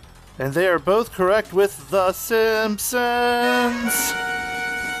 And they are both correct with The Simpsons.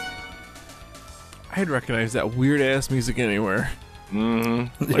 I'd recognize that weird-ass music anywhere.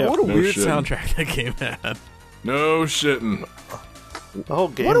 Mm-hmm. Like, Yeah. what a No weird shit. soundtrack that game had. No shitting. The whole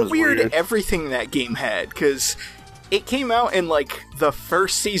game What a was weird everything that game had, because it came out in, like, the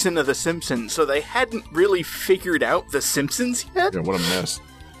first season of The Simpsons, so they hadn't really figured out The Simpsons yet? Yeah, what a mess.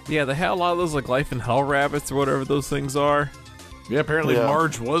 Yeah, they had a lot of those, like, Life in Hell rabbits or whatever those things are. Yeah, apparently Yeah.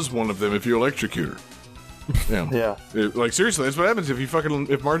 Marge was one of them if you electrocute her. Yeah. Yeah. Like, seriously, that's what happens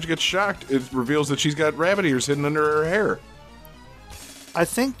if Marge gets shocked. It reveals that she's got rabbit ears hidden under her hair. I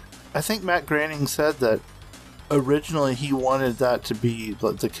think Matt Groening said that originally he wanted that to be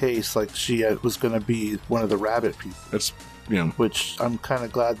the case, like she was going to be one of the rabbit people. That's, Which I'm kind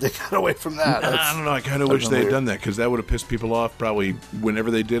of glad they got away from that. I don't know. I kind of wish they had done that, because that would have pissed people off probably whenever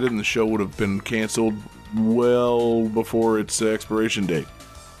they did it, and the show would have been canceled well before its expiration date.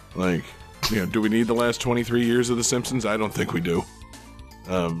 Like, do we need the last 23 years of The Simpsons? I don't think we do.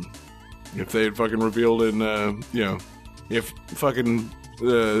 If they had fucking revealed in, if fucking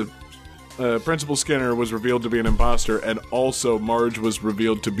Principal Skinner was revealed to be an imposter, and also Marge was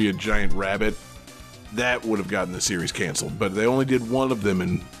revealed to be a giant rabbit, that would have gotten the series canceled. But they only did one of them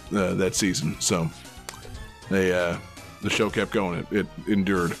in that season, so the show kept going. It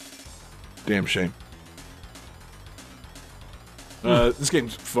endured. Damn shame. This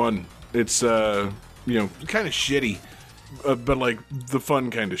game's fun. It's kind of shitty, but like the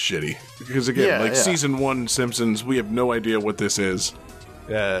fun kind of shitty. Because again, season 1 Simpsons, we have no idea what this is.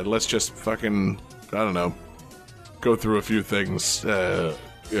 Let's just fucking, I don't know, go through a few things.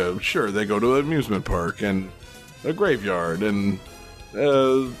 Sure, they go to an amusement park and a graveyard and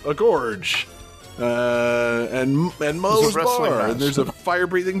a gorge and Moe's wrestling bar, match. and there's a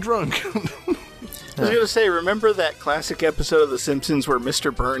fire-breathing drunk. I was going to say, remember that classic episode of The Simpsons where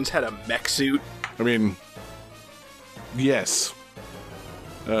Mr. Burns had a mech suit? I mean, yes.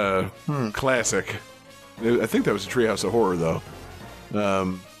 Classic. I think that was a Treehouse of Horror, though.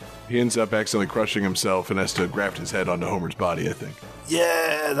 He ends up accidentally crushing himself and has to graft his head onto Homer's body, I think.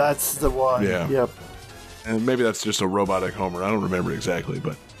 Yeah, that's the one. Yeah. Yep. And maybe that's just a robotic Homer. I don't remember exactly,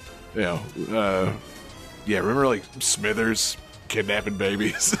 but, yeah, remember, like, Smithers kidnapping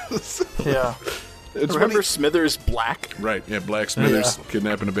babies? Yeah. Remember Smithers Black? Right, yeah, Black Smithers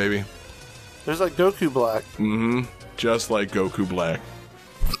kidnapping a baby. There's like Goku Black. Mm-hmm. Just like Goku Black.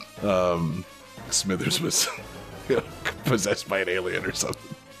 Smithers was possessed by an alien or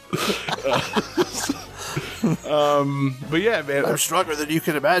something. But yeah, man. I'm stronger than you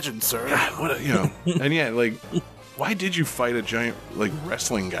can imagine, sir. God, and yeah, like, why did you fight a giant, like,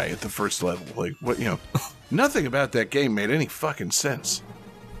 wrestling guy at the first level? Like, what, nothing about that game made any fucking sense.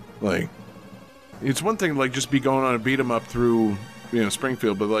 Like, it's one thing, like, just be going on a beat 'em up through,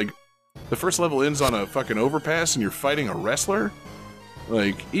 Springfield, but, like, the first level ends on a fucking overpass and you're fighting a wrestler?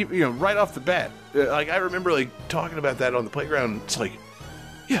 Like, right off the bat. Like, I remember, like, talking about that on the playground. It's like,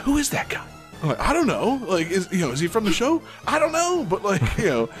 yeah, who is that guy? I'm like, I don't know. Like, is he from the show? I don't know. But, like,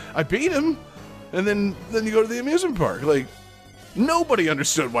 I beat him. And then you go to the amusement park. Like, nobody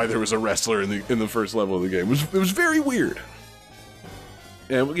understood why there was a wrestler in the first level of the game. It was very weird.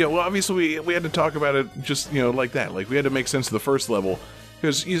 And, well, obviously we had to talk about it just, like that. Like, we had to make sense of the first level.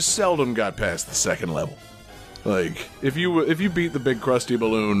 Because you seldom got past the second level. Like, if you beat the big crusty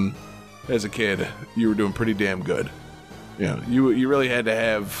balloon as a kid, you were doing pretty damn good. You really had to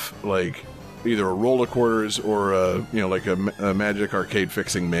have, like, either a roll of quarters or like a magic arcade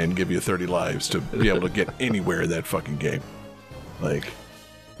fixing man give you 30 lives to be able to get anywhere in that fucking game. Like,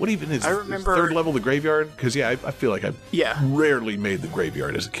 what even is third level the graveyard? Because I feel like I rarely made the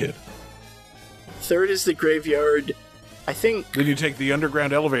graveyard as a kid. Third is the graveyard. I think. Then you take the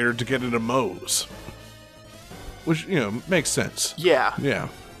underground elevator to get into Moe's. Which, makes sense. Yeah. Yeah.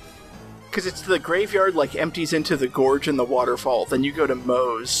 Because it's the graveyard, like, empties into the gorge and the waterfall. Then you go to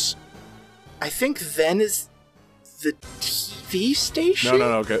Moe's. I think then is the TV station?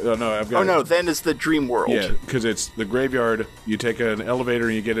 No, okay. No, I've got no, then is the Dream World. Yeah, because it's the graveyard, you take an elevator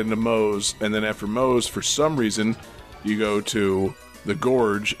and you get into Moe's, and then after Moe's, for some reason, you go to the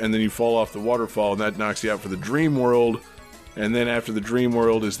gorge, and then you fall off the waterfall, and that knocks you out for the Dream World. And then after the Dream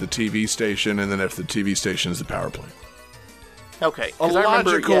World is the TV station, and then after the TV station is the power plant. Okay. A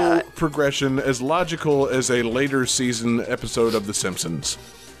logical progression, as logical as a later season episode of The Simpsons.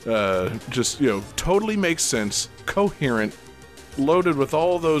 Just, totally makes sense, coherent, loaded with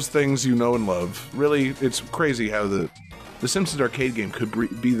all those things you know and love. Really, it's crazy how the Simpsons arcade game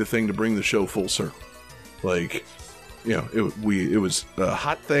could be the thing to bring the show full circle. Like, it was a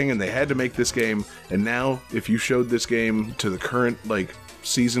hot thing, and they had to make this game. And now, if you showed this game to the current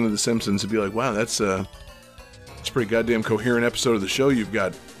season of The Simpsons, it'd be like, wow, that's a pretty goddamn coherent episode of the show you've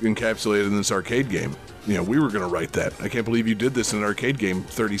got encapsulated in this arcade game. We were going to write that. I can't believe you did this in an arcade game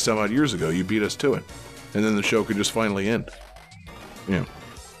 30 some odd years ago. You beat us to it, and then the show could just finally end.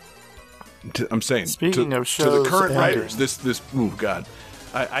 I'm saying, speaking of shows, to the current writers, this oh god.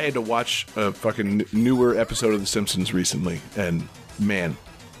 I had to watch a fucking newer episode of The Simpsons recently, and man,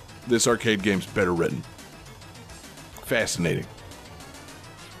 this arcade game's better written. Fascinating.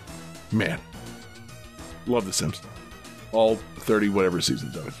 Man. Love The Simpsons. All 30 whatever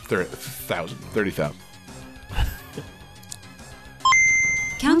seasons of it. 30,000.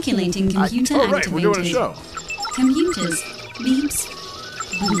 Calculating computer right, activated. we're doing a show. Computers. Beeps.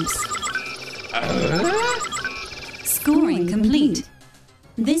 Boops. Scoring complete.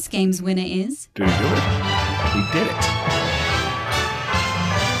 This game's winner is... Did he do it? He did it.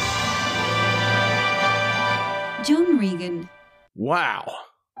 John Regan. Wow.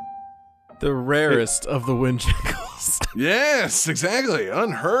 The rarest of the wind jingles. Yes, exactly.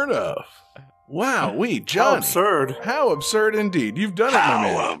 Unheard of. Wow, Johnny. How absurd. How absurd indeed. You've done it, my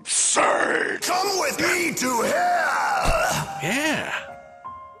man. How absurd! Come with me to hell! Yeah.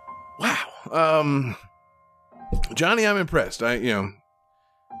 Wow. Johnny, I'm impressed. I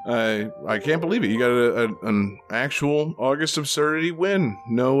can't believe it. You got an actual August Absurdity win.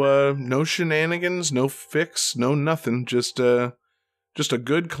 No shenanigans, no fix, no nothing. Just a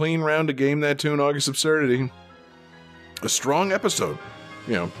good, clean round to game that tune, August Absurdity. A strong episode.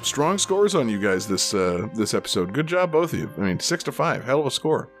 Strong scores on you guys this episode. Good job, both of you. I mean, 6-5, hell of a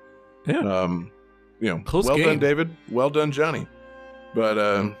score. Yeah. Close well game. done, David. Well done, Johnny.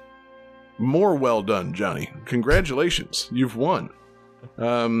 But more well done, Johnny. Congratulations, you've won.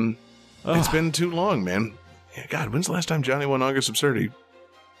 It's been too long, man. Yeah, God, when's the last time Johnny won August Absurdity?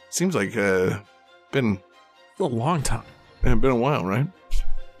 Seems like Been a long time. been a while, right?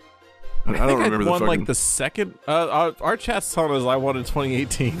 I don't remember won the fucking... like the second. Our chat's telling us I won in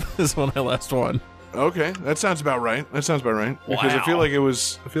 2018. Is when I last won. Okay, that sounds about right. Because I feel like it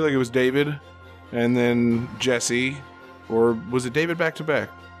was David, and then Jesse, or was it David back to back,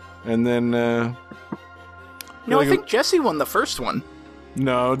 and then I think Jesse won the first one.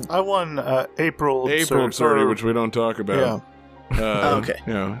 No, I won April Absurdity, which we don't talk about. Yeah. Okay.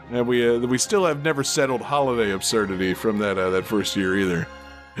 And we still have never settled holiday absurdity from that first year either.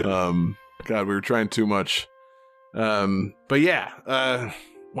 God, we were trying too much. But yeah,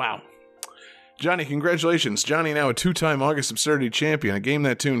 wow. Johnny, congratulations. Johnny now a 2-time August Absurdity champion. A Game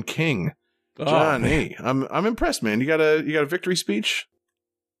That Tune king. Johnny, I'm impressed, man. You got a victory speech?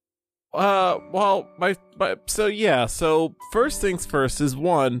 Well, so first things first is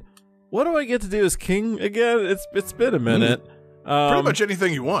one, what do I get to do as king again? It's been a minute. Pretty much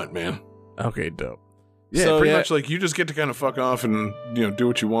anything you want, man. Okay, dope. Yeah, so, pretty much like you just get to kind of fuck off and, do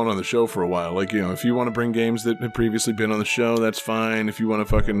what you want on the show for a while. Like, if you want to bring games that have previously been on the show, that's fine. If you want to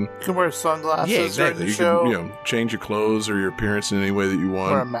fucking... You can wear sunglasses. Yeah, exactly. You can, change your clothes or your appearance in any way that you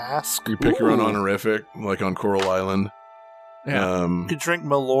want. Wear a mask. You pick your own honorific, like on Coral Island. Yeah. You can drink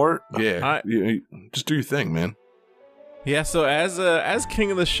Malort. Yeah. You just do your thing, man. Yeah, so as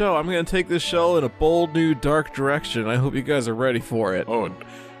king of the show, I'm going to take this show in a bold, new, dark direction. I hope you guys are ready for it. Oh,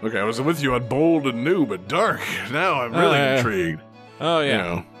 okay, I was with you on bold and new, but dark. Now I'm really intrigued. Oh,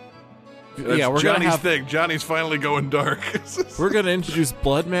 yeah. That's we're Johnny's thing. Johnny's finally going dark. We're going to introduce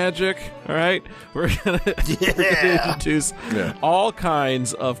blood magic, all right? We're going to introduce all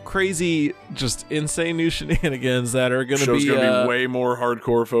kinds of crazy, just insane new shenanigans that are going to be... Show's going to be way more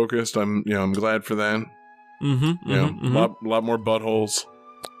hardcore focused. I'm glad for that. A lot more buttholes.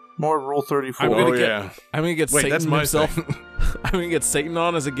 More Rule 34. I'm gonna get Wait, Satan that's my himself. thing. I'm gonna get Satan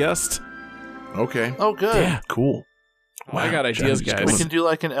on as a guest. Okay. Oh, good. Yeah, Cool. I got ideas, Johnny's guys. We can do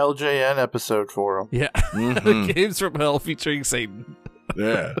like an LJN episode for him. Yeah, Games from Hell featuring Satan.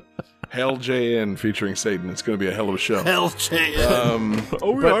 Yeah. Hell JN featuring Satan. It's going to be a hell of a show. LJN.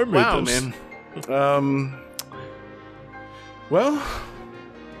 I made wow, this. man. Well,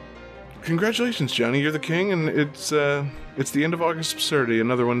 congratulations, Johnny. You're the king, and it's the end of August Absurdity.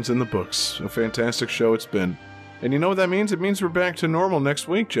 Another one's in the books. A fantastic show it's been. And you know what that means? It means we're back to normal next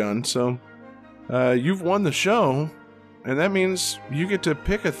week, John. So you've won the show, and that means you get to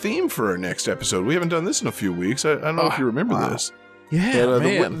pick a theme for our next episode. We haven't done this in a few weeks. I don't know if you remember this. Yeah, But,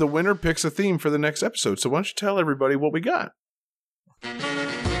 man. the winner picks a theme for the next episode. So why don't you tell everybody what we got?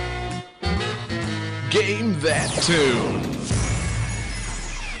 Game That Tune.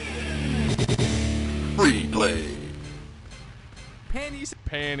 Free play. Panties.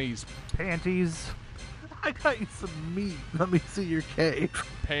 Panties. I got you some meat. Let me see your cake.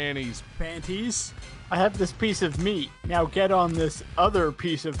 Panties. Panties? I have this piece of meat. Now get on this other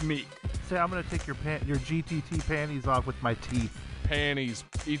piece of meat. Say, I'm gonna take your GTT panties off with my teeth. Panties.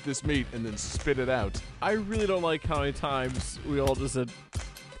 Eat this meat and then spit it out. I really don't like how many times we all just said,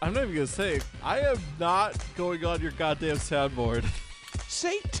 I'm not even gonna say it. I am not going on your goddamn soundboard.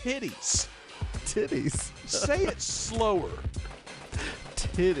 Say titties. Titties. Say it slower.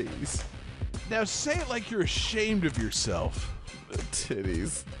 Titties. Now say it like you're ashamed of yourself.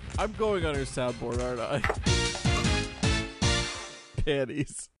 Titties. I'm going on your soundboard, aren't I?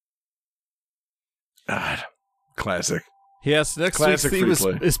 Panties. God. Classic. Yes, next Classic week's theme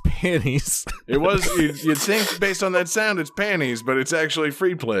free play. is panties. It was, you'd think based on that sound it's panties, but it's actually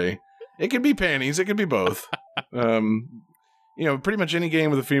free play. It could be panties, it could be both. Pretty much any game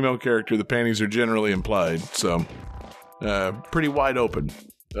with a female character, the panties are generally implied, so pretty wide open.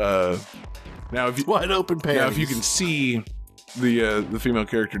 Now, if you, Wide open panties. Now, if you can see the female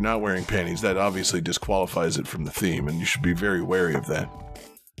character not wearing panties, that obviously disqualifies it from the theme, and you should be very wary of that.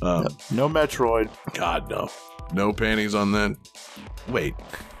 No Metroid. God, no. No panties on that. Wait.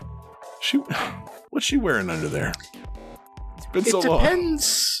 What's she wearing under there? It's been so long.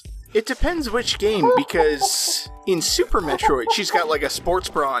 It depends which game, because in Super Metroid, she's got like a sports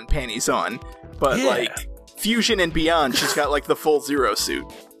bra and panties on, but like Fusion and Beyond, she's got like the full Zero suit.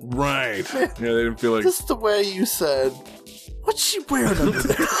 Right. Yeah, they didn't feel like... Just the way you said, what's she wearing under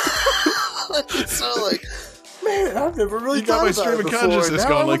there? It's so like, man, I've never really You got my thought stream about of it before. consciousness Now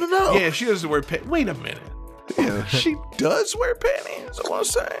going I like, wanna know. yeah, she doesn't wear panties. Wait a minute. Yeah, she does wear panties, I want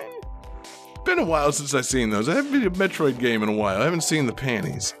to say. Been a while since I've seen those. I haven't been to a Metroid game in a while. I haven't seen the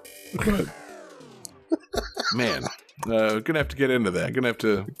panties. But, man, gonna have to get into that. Gonna have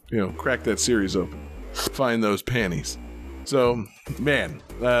to, crack that series open. Find those panties. So, man,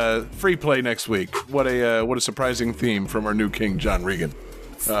 free play next week. What a surprising theme from our new king, John Regan.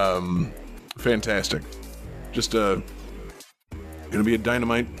 fantastic. Just gonna be a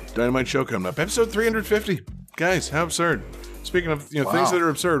dynamite show coming up. Episode 350, guys. How absurd! Speaking of things that are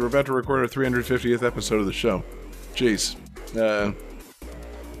absurd, we're about to record our 350th episode of the show. Jeez,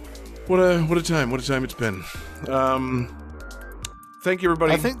 what a time! What a time it's been. Thank you,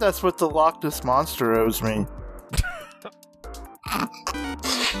 everybody. I think that's what the Loch Ness Monster owes me.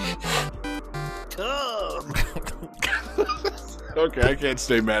 Okay, I can't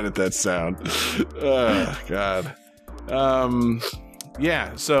stay mad at that sound. God.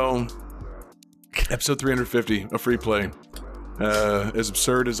 Yeah, so episode 350, a free play. As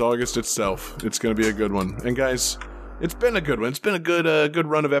absurd as August itself. It's going to be a good one. And guys, it's been a good one. It's been a good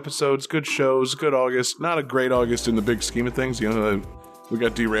run of episodes, good shows, good August. Not a great August in the big scheme of things. We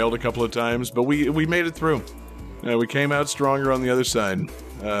got derailed a couple of times, but we made it through. We came out stronger on the other side.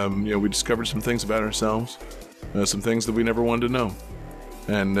 We discovered some things about ourselves. Some things that we never wanted to know.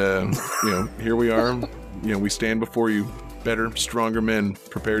 And, here we are. We stand before you, better, stronger men,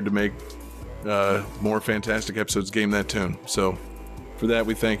 prepared to make more fantastic episodes, Game That Tune. So, for that,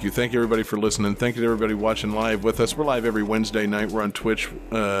 we thank you. Thank you, everybody, for listening. Thank you to everybody watching live with us. We're live every Wednesday night. We're on Twitch,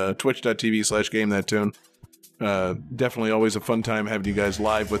 twitch.tv/GameThatTune. Definitely always a fun time having you guys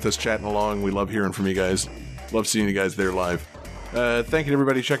live with us, chatting along. We love hearing from you guys. Love seeing you guys there live. Thank you to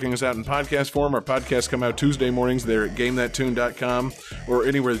everybody checking us out in podcast form. Our podcasts come out Tuesday mornings there at GameThatTune.com or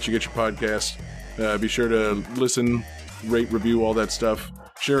anywhere that you get your podcasts. Be sure to listen, rate, review, all that stuff.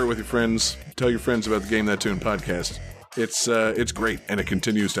 Share it with your friends. Tell your friends about the Game That Tune podcast. It's great, and it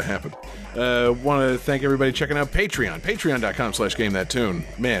continues to happen. Want to thank everybody checking out Patreon.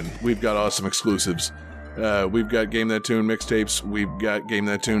 Patreon.com/GameThatTune. Man, we've got awesome exclusives. We've got Game That Tune mixtapes. We've got Game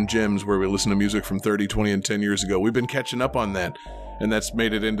That Tune gems where we listen to music from 30, 20, and 10 years ago. We've been catching up on that, and that's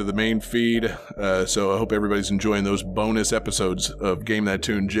made it into the main feed. So I hope everybody's enjoying those bonus episodes of Game That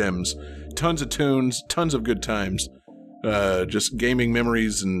Tune gems. Tons of tunes, tons of good times. Just gaming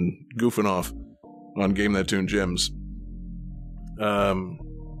memories and goofing off on Game That Tune gems.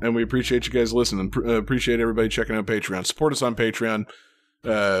 And we appreciate you guys listening. Appreciate everybody checking out Patreon. Support us on Patreon.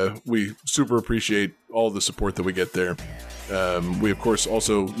 We super appreciate all the support that we get there. We, of course,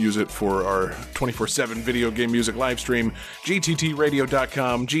 also use it for our 24/7 video game music live stream,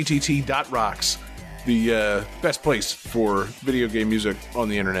 gttradio.com, gtt.rocks, the best place for video game music on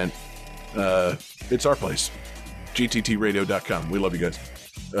the internet. It's our place, gttradio.com. We love you guys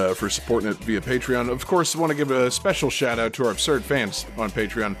for supporting it via Patreon. Of course, I want to give a special shout out to our absurd fans on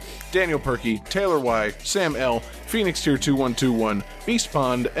Patreon: Daniel Perky, Taylor Y, Sam L, Phoenix Tier 2121, Beast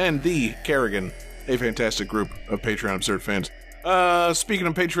Pond, and The Kerrigan, a fantastic group of Patreon absurd fans. Speaking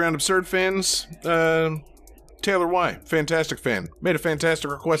of Patreon absurd fans, Taylor Y, fantastic fan, made a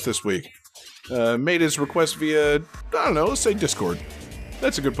fantastic request this week. Made his request via, let's say Discord.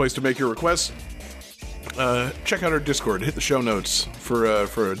 That's a good place to make your requests. Check out our Discord. Hit the show notes for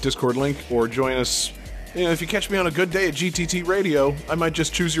a Discord link, or join us. If you catch me on a good day at GTT Radio, I might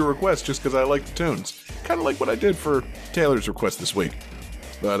just choose your request just because I like the tunes. Kind of like what I did for Taylor's request this week.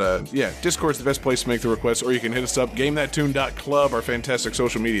 But Discord's the best place to make the request, or you can hit us up, GameThatTune.club, our fantastic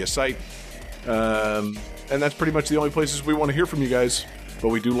social media site. And that's pretty much the only places we want to hear from you guys, but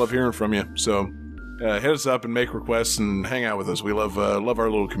we do love hearing from you. So hit us up and make requests and hang out with us. We love our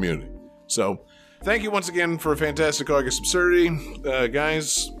little community. So thank you once again for a fantastic August Absurdity.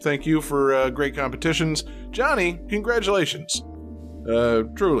 Guys, thank you for great competitions. Johnny, congratulations.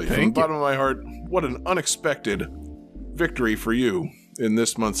 Truly, from the bottom of my heart, what an unexpected victory for you in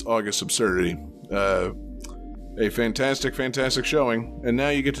this month's August Absurdity. A fantastic, fantastic showing, and now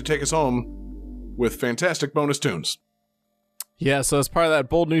you get to take us home with fantastic bonus tunes. Yeah, so as part of that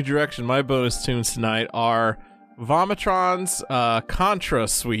bold new direction, my bonus tunes tonight are Vomitron's Contra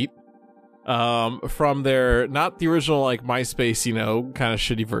Suite, from their, not the original like MySpace, kind of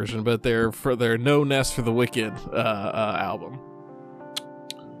shitty version, but for their No Nest for the Wicked album.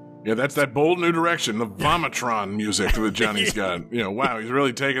 Yeah, that's that bold new direction, the Vomitron music that Johnny's got. Wow, he's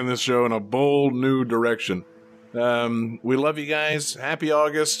really taking this show in a bold new direction. We love you guys. Happy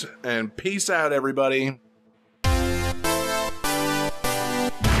August, and peace out, everybody.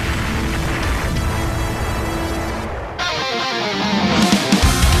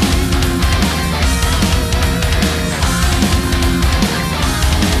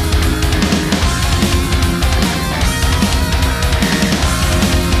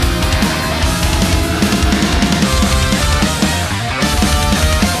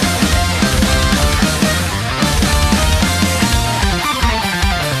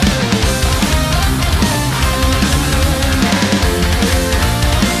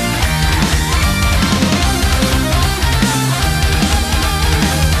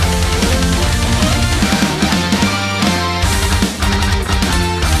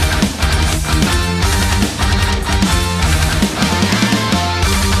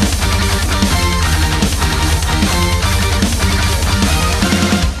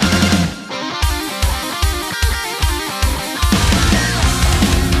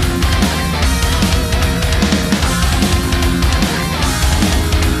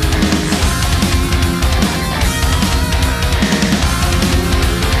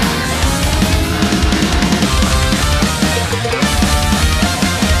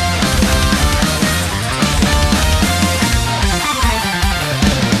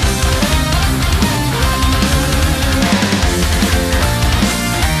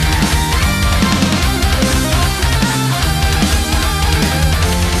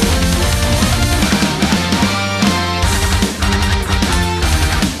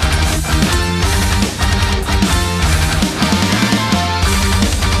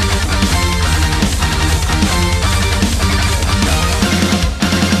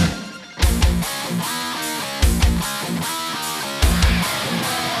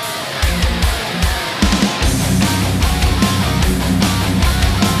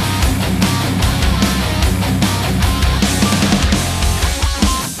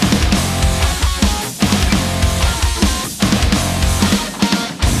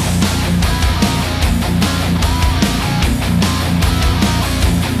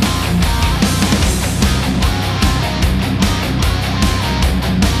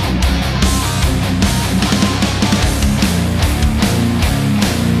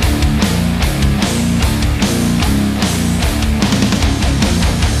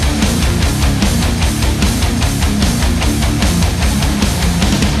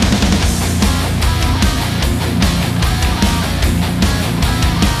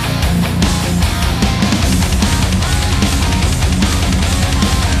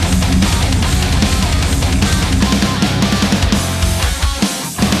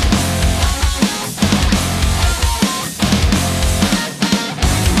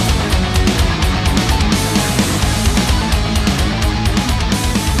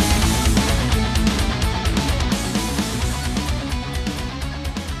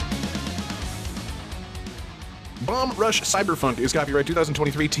 Crush Cyberfunk is copyright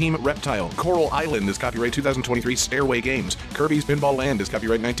 2023 Team Reptile. Coral Island is copyright 2023 Stairway Games. Kirby's Pinball Land is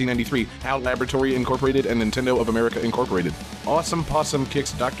copyright 1993 HAL Laboratory Incorporated and Nintendo of America Incorporated. Awesome Possum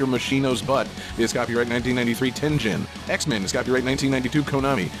Kicks Dr. Machino's Butt is copyright 1993 Tengen. X-Men is copyright 1992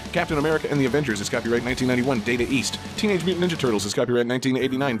 Konami. Captain America and the Avengers is copyright 1991 Data East. Teenage Mutant Ninja Turtles is copyright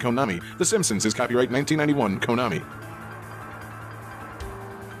 1989 Konami. The Simpsons is copyright 1991 Konami.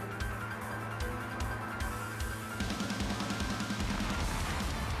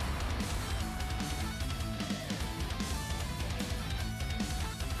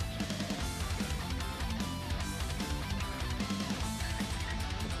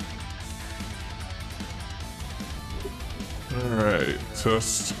 Alright,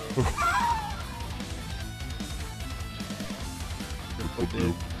 test.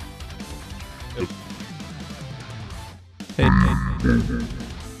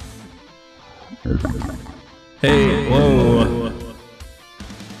 Hey, whoa.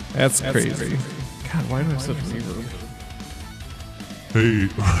 That's crazy. God, why do I have such reverb? Hey.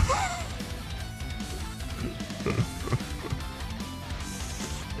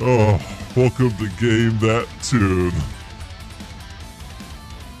 Oh, welcome to Game That Tune.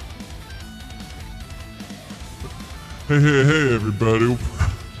 Hey, everybody.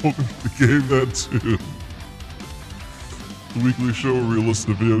 Welcome to Game That Tune. The weekly show where we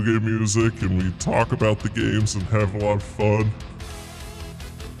listen to video game music and we talk about the games and have a lot of fun.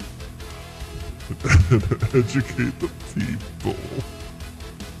 And educate the people.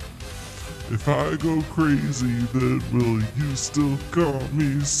 If I go crazy, then will you still call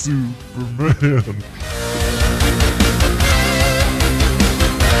me Superman?